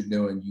about what you're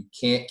doing, you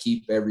can't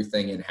keep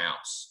everything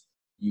in-house.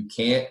 You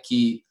can't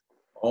keep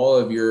all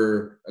of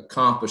your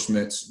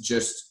accomplishments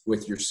just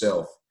with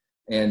yourself.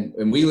 And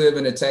we live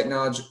in a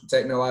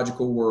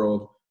technological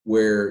world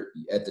where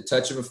at the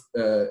touch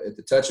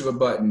of a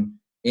button,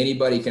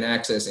 anybody can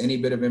access any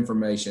bit of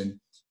information.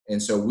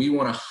 And so we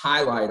want to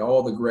highlight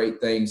all the great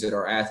things that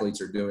our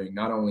athletes are doing,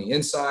 not only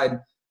inside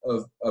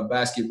of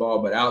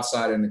basketball, but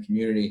outside in the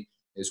community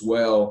as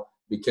well,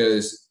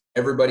 because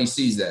everybody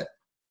sees that.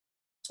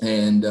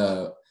 And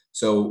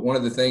so one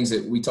of the things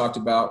that we talked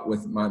about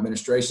with my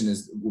administration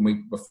is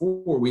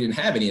before we didn't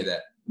have any of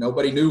that.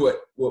 Nobody knew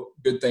what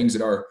good things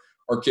that our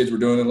kids were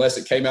doing unless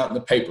it came out in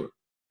the paper.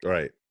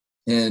 Right.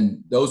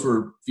 And those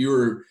were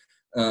fewer.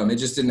 It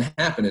just didn't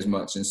happen as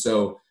much. And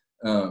so,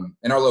 and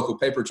our local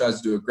paper tries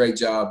to do a great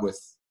job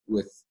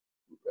with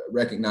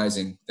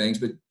recognizing things,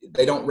 but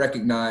they don't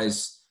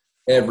recognize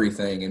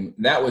everything. And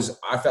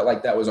I felt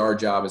like that was our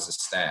job as a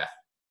staff.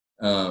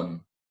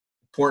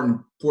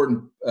 Important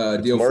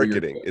deal for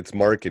marketing. It's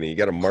marketing. You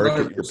got to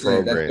market your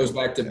program. That goes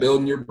back to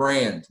building your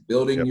brand,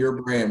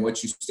 your brand,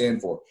 what you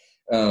stand for.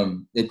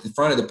 at the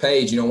front of the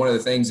page, one of the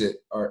things that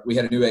we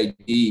had a new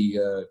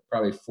AD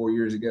probably 4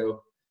 years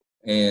ago.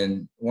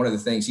 And one of the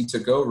things he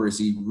took over is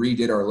he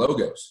redid our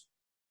logos.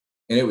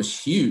 And it was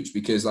huge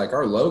because like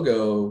our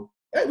logo,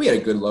 we had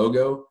a good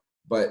logo,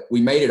 but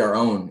we made it our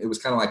own. It was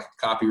kind of like a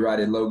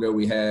copyrighted logo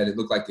we had. It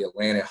looked like the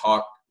Atlanta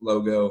Hawk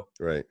logo.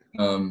 Right.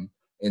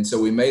 And so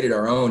we made it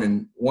our own.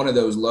 And one of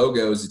those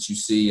logos that you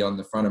see on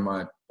the front of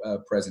my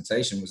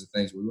presentation was the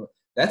things we wrote.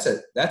 That's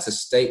a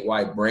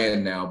statewide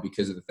brand now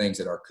because of the things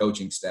that our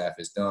coaching staff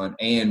has done.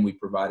 And we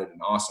provided an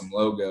awesome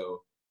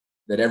logo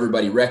that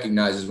everybody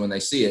recognizes when they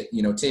see it.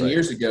 10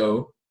 years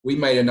ago, we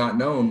may have not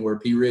known where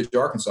Pea Ridge,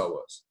 Arkansas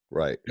was.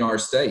 Right. In our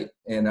state.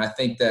 And I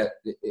think that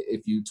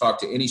if you talk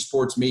to any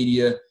sports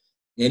media,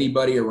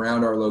 anybody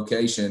around our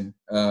location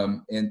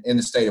in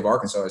the state of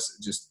Arkansas,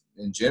 just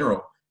in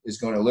general, is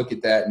going to look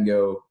at that and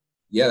go,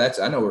 yeah,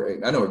 I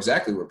know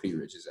exactly where Pea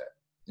Ridge is at.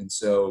 And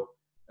so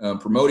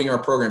promoting our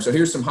program. So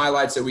here's some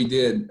highlights that we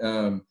did.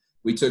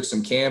 We took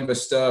some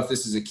Canvas stuff.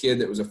 This is a kid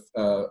that was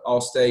a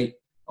all-state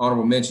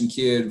honorable mention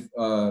kid,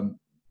 going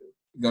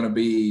to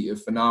be a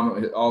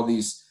phenomenal.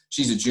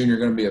 She's a junior,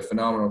 going to be a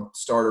phenomenal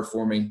starter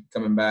for me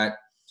coming back.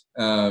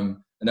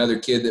 Another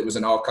kid that was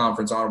an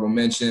all-conference honorable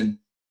mention.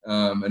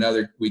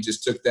 We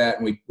just took that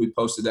and we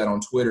posted that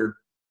on Twitter.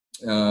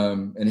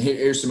 And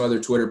here's some other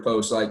Twitter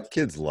posts. Like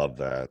kids love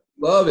that.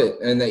 Love it.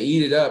 And they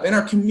eat it up. And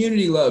our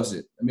community loves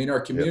it. I mean,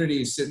 our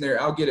community is sitting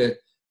there. I'll get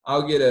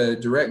a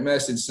direct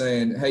message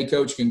saying, "Hey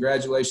coach,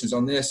 congratulations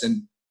on this."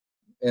 And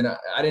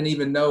I didn't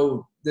even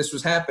know this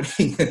was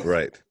happening.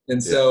 Right.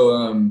 And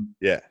so,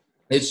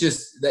 it's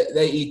just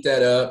they eat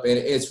that up, and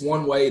it's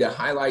one way to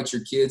highlight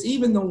your kids,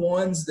 even the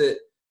ones that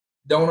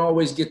don't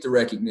always get the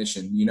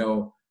recognition.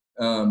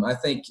 I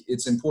think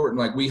it's important.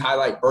 Like we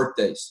highlight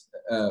birthdays.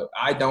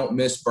 I don't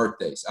miss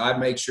birthdays. I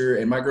make sure,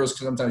 and my girls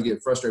sometimes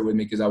get frustrated with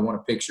me because I want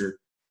a picture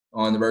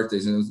on the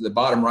birthdays. And the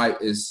bottom right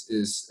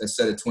is a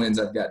set of twins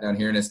I've got down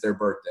here, and it's their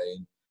birthday.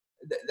 And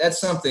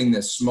that's something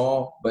that's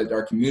small, but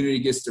our community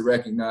gets to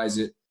recognize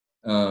it.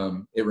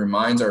 It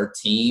reminds our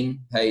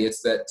team, hey,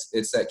 it's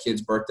that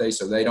kid's birthday,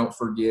 so they don't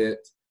forget.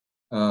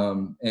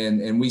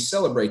 And we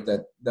celebrate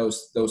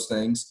those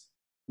things.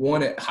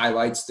 One, it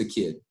highlights the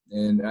kid,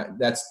 and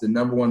that's the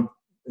number one.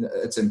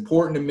 It's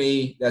important to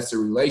me. That's the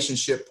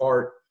relationship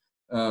part,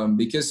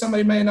 because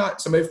somebody may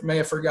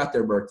have forgot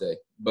their birthday,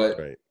 but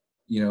right.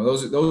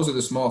 Those are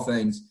the small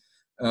things.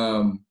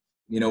 When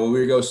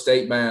we go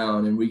state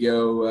bound and we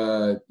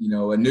go,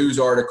 a news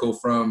article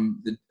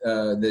from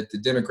that the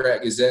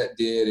Democrat Gazette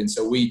did. And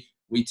so we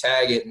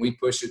tag it and we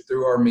push it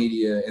through our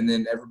media, and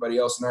then everybody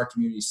else in our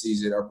community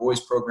sees it. Our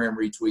boys program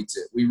retweets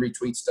it. We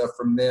retweet stuff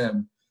from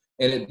them,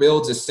 and it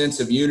builds a sense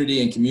of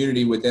unity and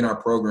community within our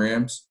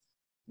programs.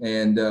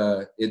 And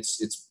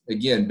it's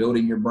again,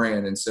 building your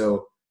brand. And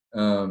so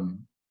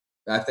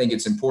I think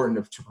it's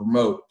important to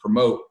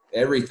promote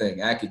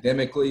everything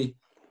academically,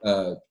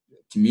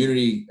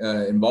 community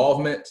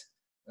involvement,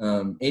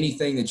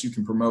 anything that you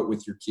can promote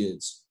with your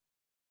kids.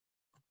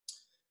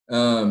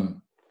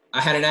 I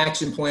had an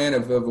action plan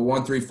of a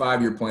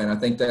 1-3-5 year plan. I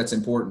think that's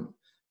important.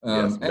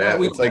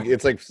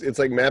 It's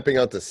like mapping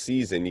out the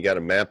season. You got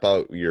to map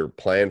out your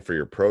plan for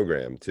your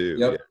program too.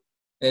 Yep.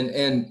 Yeah.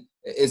 And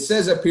it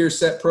says up here,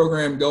 set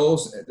program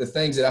goals. The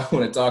things that I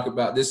want to talk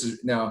about, this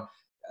is now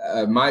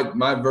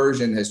my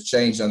version has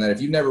changed on that. If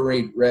you've never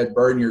read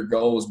Burn Your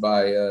Goals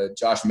by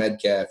Josh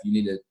Medcalf, you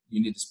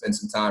need to spend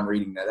some time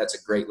reading that. That's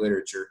a great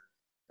literature.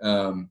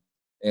 And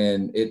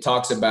it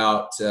talks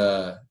about,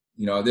 I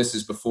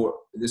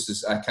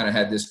kind of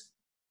had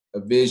a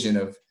vision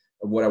of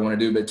what I want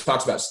to do, but it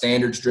talks about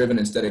standards driven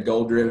instead of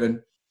goal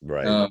driven.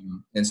 Right.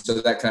 And so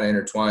that kind of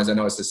intertwines. I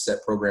know it's a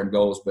set program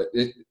goals, but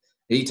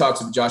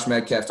Josh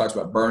Medcalf talks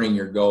about burning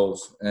your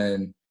goals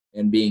and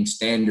being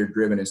standard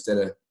driven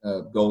instead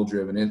of goal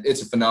driven. And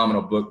it's a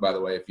phenomenal book, by the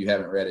way. If you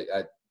haven't read it,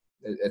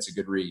 it's a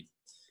good read.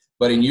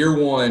 But in year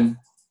one,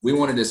 we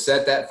wanted to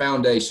set that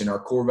foundation, our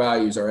core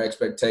values, our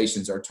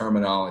expectations, our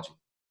terminology.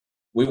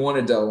 We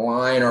wanted to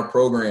align our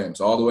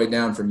programs all the way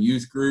down from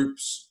youth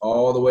groups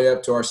all the way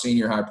up to our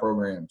senior high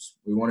programs.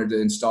 We wanted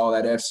to install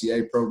that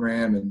FCA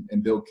program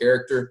and build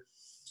character.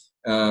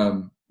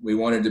 We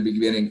wanted to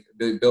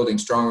be building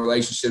strong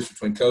relationships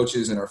between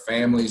coaches and our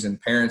families and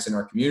parents in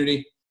our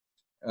community.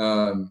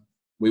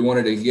 We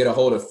wanted to get a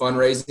hold of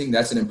fundraising.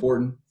 That's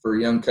important for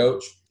a young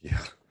coach.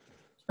 Yeah.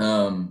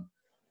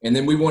 And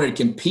then we wanted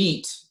to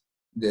compete,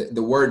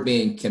 the word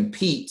being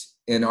compete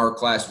in our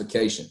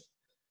classification.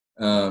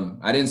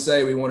 I didn't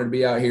say we wanted to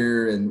be out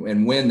here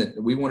and win.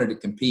 We wanted to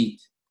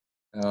compete.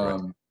 Right.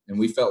 And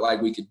we felt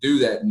like we could do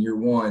that in year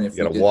one. If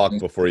you got to walk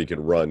before you can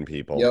run,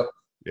 people. Yep.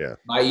 Yeah.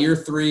 By year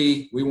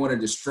 3, we wanted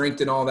to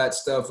strengthen all that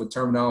stuff with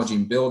terminology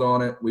and build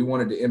on it. We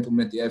wanted to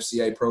implement the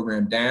FCA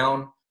program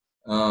down.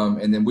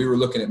 And then we were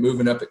looking at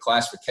moving up at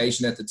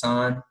classification at the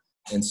time.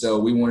 And so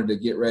we wanted to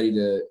get ready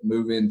to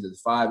move into the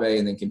 5A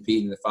and then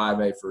compete in the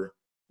 5A for,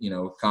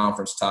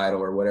 conference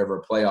title or whatever,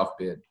 a playoff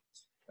bid.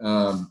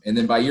 And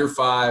then by year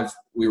 5,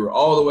 we were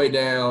all the way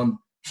down.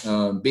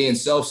 being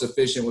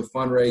self-sufficient with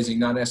fundraising,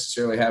 not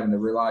necessarily having to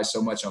rely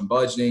so much on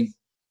budgeting.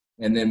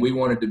 And then we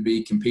wanted to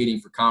be competing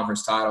for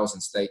conference titles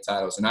and state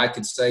titles. And I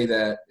could say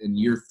that in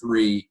year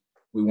 3,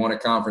 we won a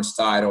conference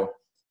title.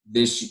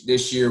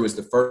 This year was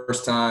the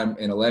first time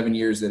in 11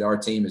 years that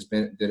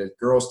a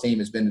girls team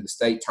has been to the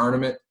state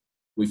tournament.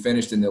 We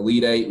finished in the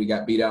Elite 8. We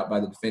got beat out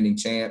by the defending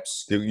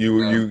champs.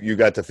 You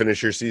got to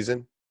finish your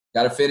season?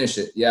 Got to finish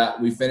it. Yeah,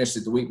 we finished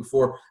it the week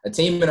before. A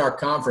team in our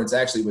conference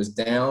actually was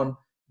down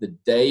the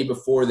day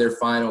before their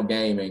final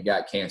game and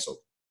got canceled.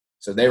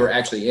 So they were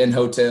actually in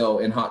hotel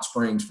in Hot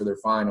Springs for their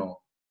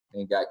final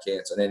and got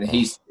canceled. And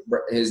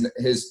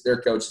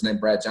their coach is named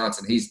Brad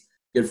Johnson. He's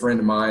a good friend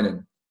of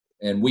mine,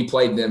 and we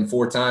played them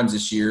 4 times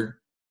this year,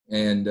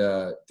 and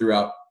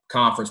throughout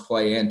conference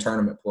play and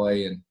tournament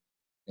play,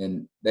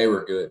 and they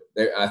were good.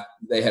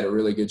 They had a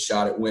really good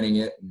shot at winning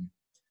it,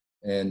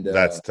 and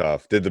that's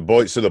tough. Did the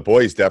boys? So the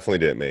boys definitely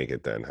didn't make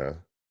it then, huh?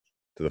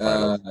 To the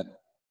finals.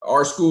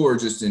 Our school or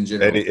just in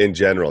general? In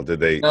general, did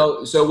they?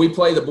 No. So we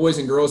play the boys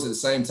and girls at the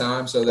same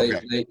time. So they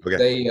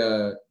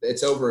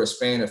it's over a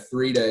span of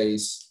 3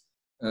 days,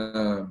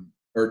 or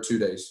 2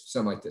 days,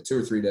 something like that, 2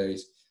 or 3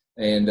 days.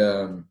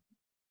 And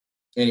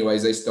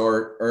anyways, they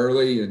start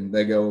early and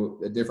they go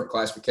a different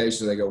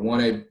classification. They go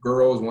 1A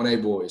girls,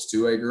 1A boys,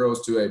 2A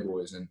girls, 2A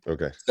boys. And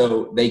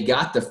so they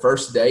got the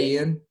first day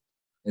in.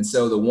 And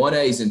so the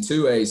 1As and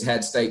 2As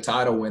had state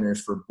title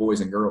winners for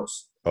boys and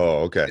girls.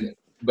 Oh, okay.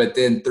 But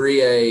then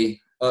 3A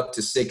up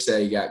to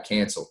 6A got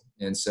canceled.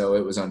 And so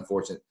it was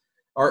unfortunate.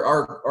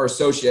 Our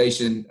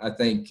association, I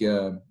think,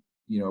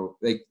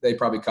 they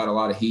probably caught a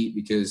lot of heat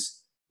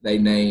because they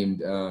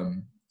named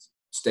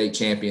state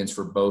champions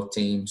for both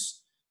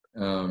teams.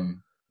 But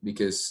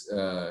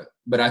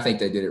I think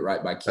they did it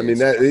right by kids. I mean,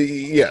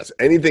 yes,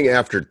 anything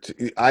after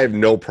I have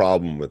no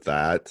problem with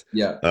that.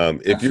 Yeah.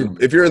 If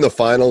you're in the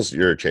finals,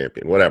 you're a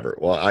champion, whatever.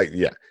 Well,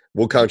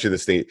 we'll count you the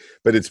state,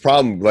 but it's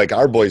problem like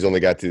our boys only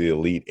got to the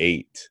Elite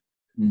 8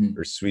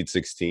 or Sweet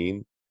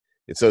 16.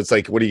 And so it's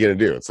like, what are you going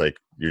to do? It's like,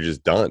 you're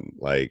just done.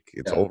 Like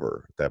it's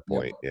over at that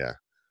point. Yeah.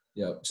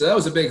 Yeah. So that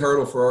was a big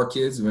hurdle for our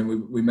kids. I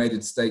mean, we made it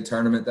to state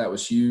tournament. That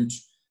was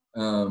huge.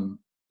 And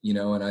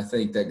I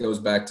think that goes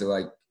back to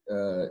like,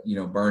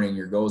 burning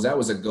your goals. That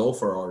was a goal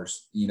for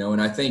ours,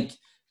 and I think,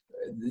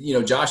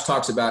 Josh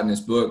talks about in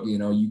his book,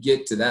 you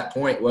get to that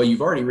point, well,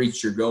 you've already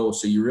reached your goal.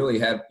 So you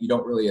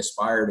don't really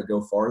aspire to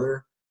go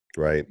farther.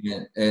 Right.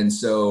 And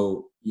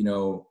so,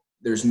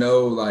 there's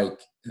no like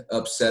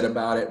upset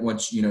about it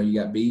once, you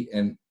got beat.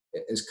 And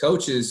as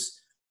coaches,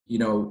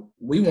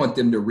 we want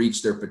them to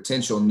reach their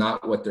potential,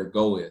 not what their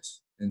goal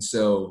is. And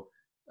so,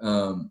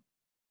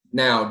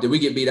 now, did we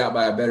get beat out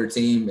by a better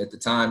team at the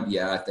time?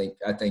 Yeah, I think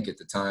at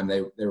the time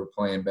they were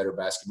playing better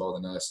basketball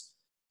than us.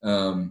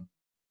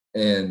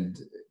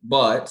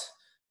 But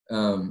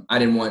I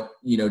didn't want,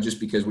 just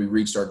because we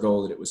reached our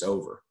goal that it was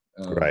over.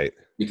 Right.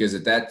 Because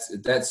at that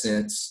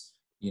sense,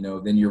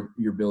 then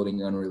you're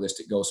building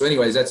unrealistic goals. So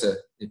anyways,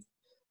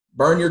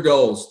 burn your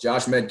goals.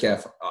 Josh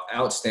Metcalf,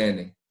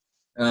 outstanding.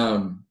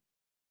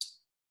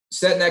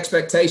 Setting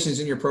expectations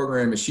in your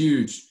program is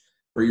huge.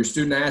 For your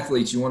student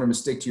athletes, you want them to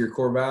stick to your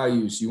core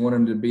values. You want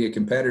them to be a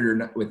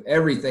competitor with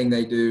everything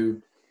they do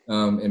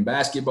in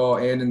basketball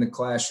and in the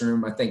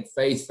classroom. I think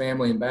faith,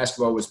 family, and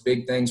basketball was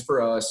big things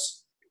for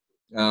us.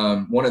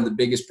 One of the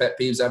biggest pet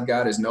peeves I've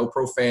got is no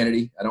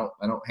profanity. I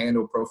don't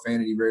handle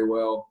profanity very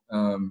well.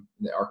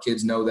 Our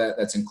kids know that.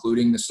 That's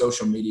including the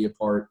social media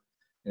part.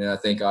 And I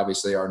think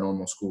obviously our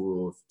normal school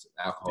rule of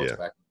alcohol is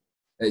back.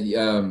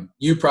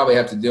 You probably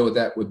have to deal with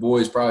that with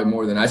boys probably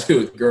more than I do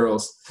with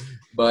girls.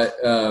 But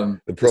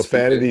the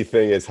profanity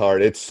thing is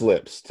hard. It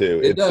slips too.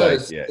 It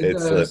does. Like, it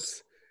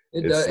slips.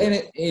 It does, and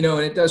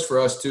it does for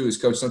us too as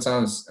coach.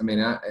 Sometimes, I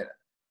mean,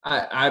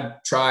 I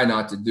try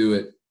not to do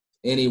it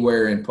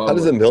anywhere in public. How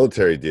does the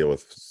military deal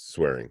with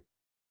swearing?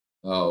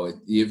 Oh,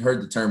 you've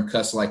heard the term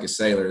 "cuss like a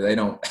sailor." They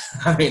don't.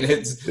 I mean,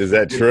 is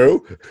that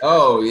true?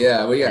 Oh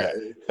yeah,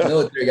 the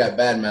military got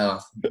bad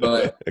mouth.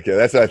 But okay,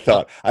 that's what I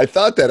thought. I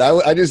thought that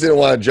I just didn't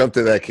want to jump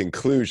to that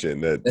conclusion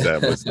that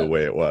was the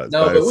way it was.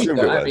 No,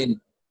 but I mean,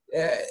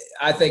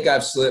 I think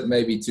I've slipped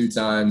maybe 2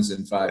 times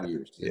in 5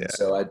 years. Yeah.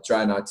 So I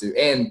try not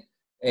to.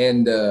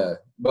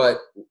 But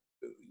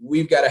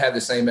we've got to have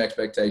the same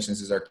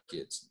expectations as our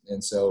kids.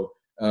 And so,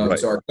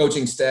 so our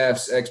coaching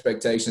staff's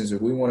expectations are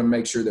we want to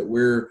make sure that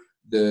we're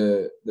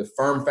the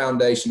firm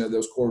foundation of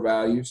those core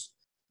values,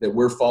 that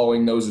we're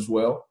following those as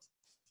well.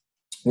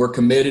 We're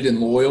committed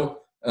and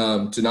loyal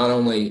to not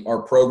only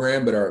our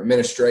program, but our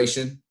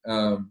administration,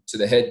 to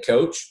the head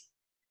coach,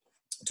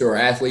 to our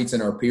athletes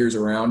and our peers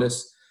around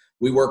us.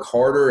 We work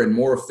harder and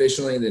more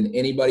efficiently than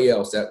anybody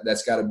else.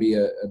 That's got to be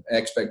an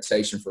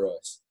expectation for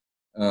us.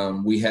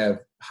 We have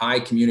high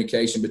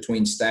communication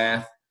between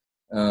staff,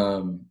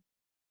 to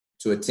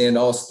attend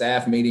all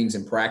staff meetings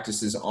and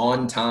practices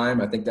on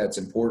time. I think that's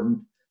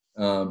important.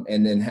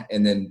 And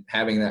then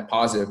having that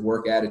positive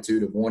work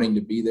attitude of wanting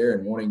to be there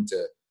and wanting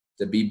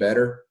to be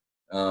better.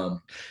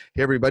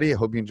 Hey, everybody. I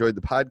hope you enjoyed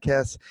the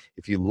podcast.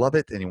 If you love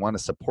it and you want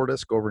to support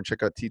us, go over and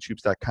check out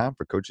teachhoops.com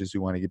for coaches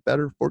who want to get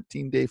better.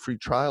 14-day free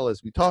trial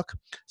as we talk.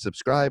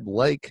 Subscribe,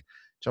 like,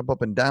 jump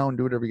up and down,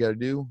 do whatever you got to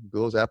do.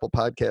 Those Apple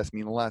Podcasts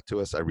mean a lot to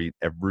us. I read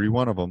every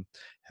one of them.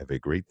 Have a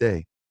great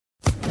day.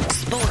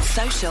 Sports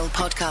Social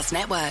Podcast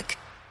Network.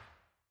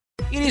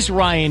 It is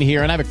Ryan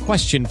here, and I have a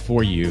question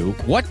for you.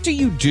 What do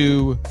you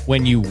do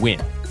when you win?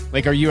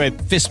 Like, are you a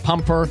fist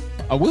pumper,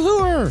 a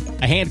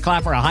woohooer, a hand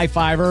clapper, a high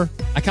fiver?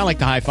 I kind of like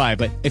the high five,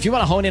 but if you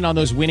want to hone in on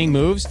those winning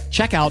moves,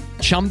 check out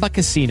Chumba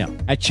Casino.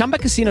 At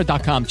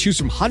ChumbaCasino.com, choose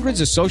from hundreds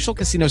of social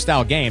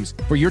casino-style games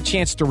for your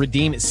chance to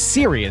redeem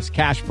serious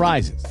cash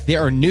prizes.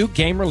 There are new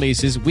game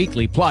releases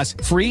weekly, plus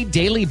free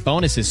daily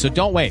bonuses, so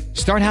don't wait.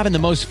 Start having the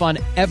most fun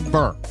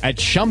ever at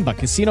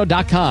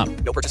ChumbaCasino.com.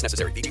 No purchase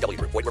necessary. VGW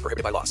Group. Void where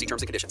prohibited by law. See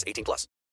terms and conditions. 18+.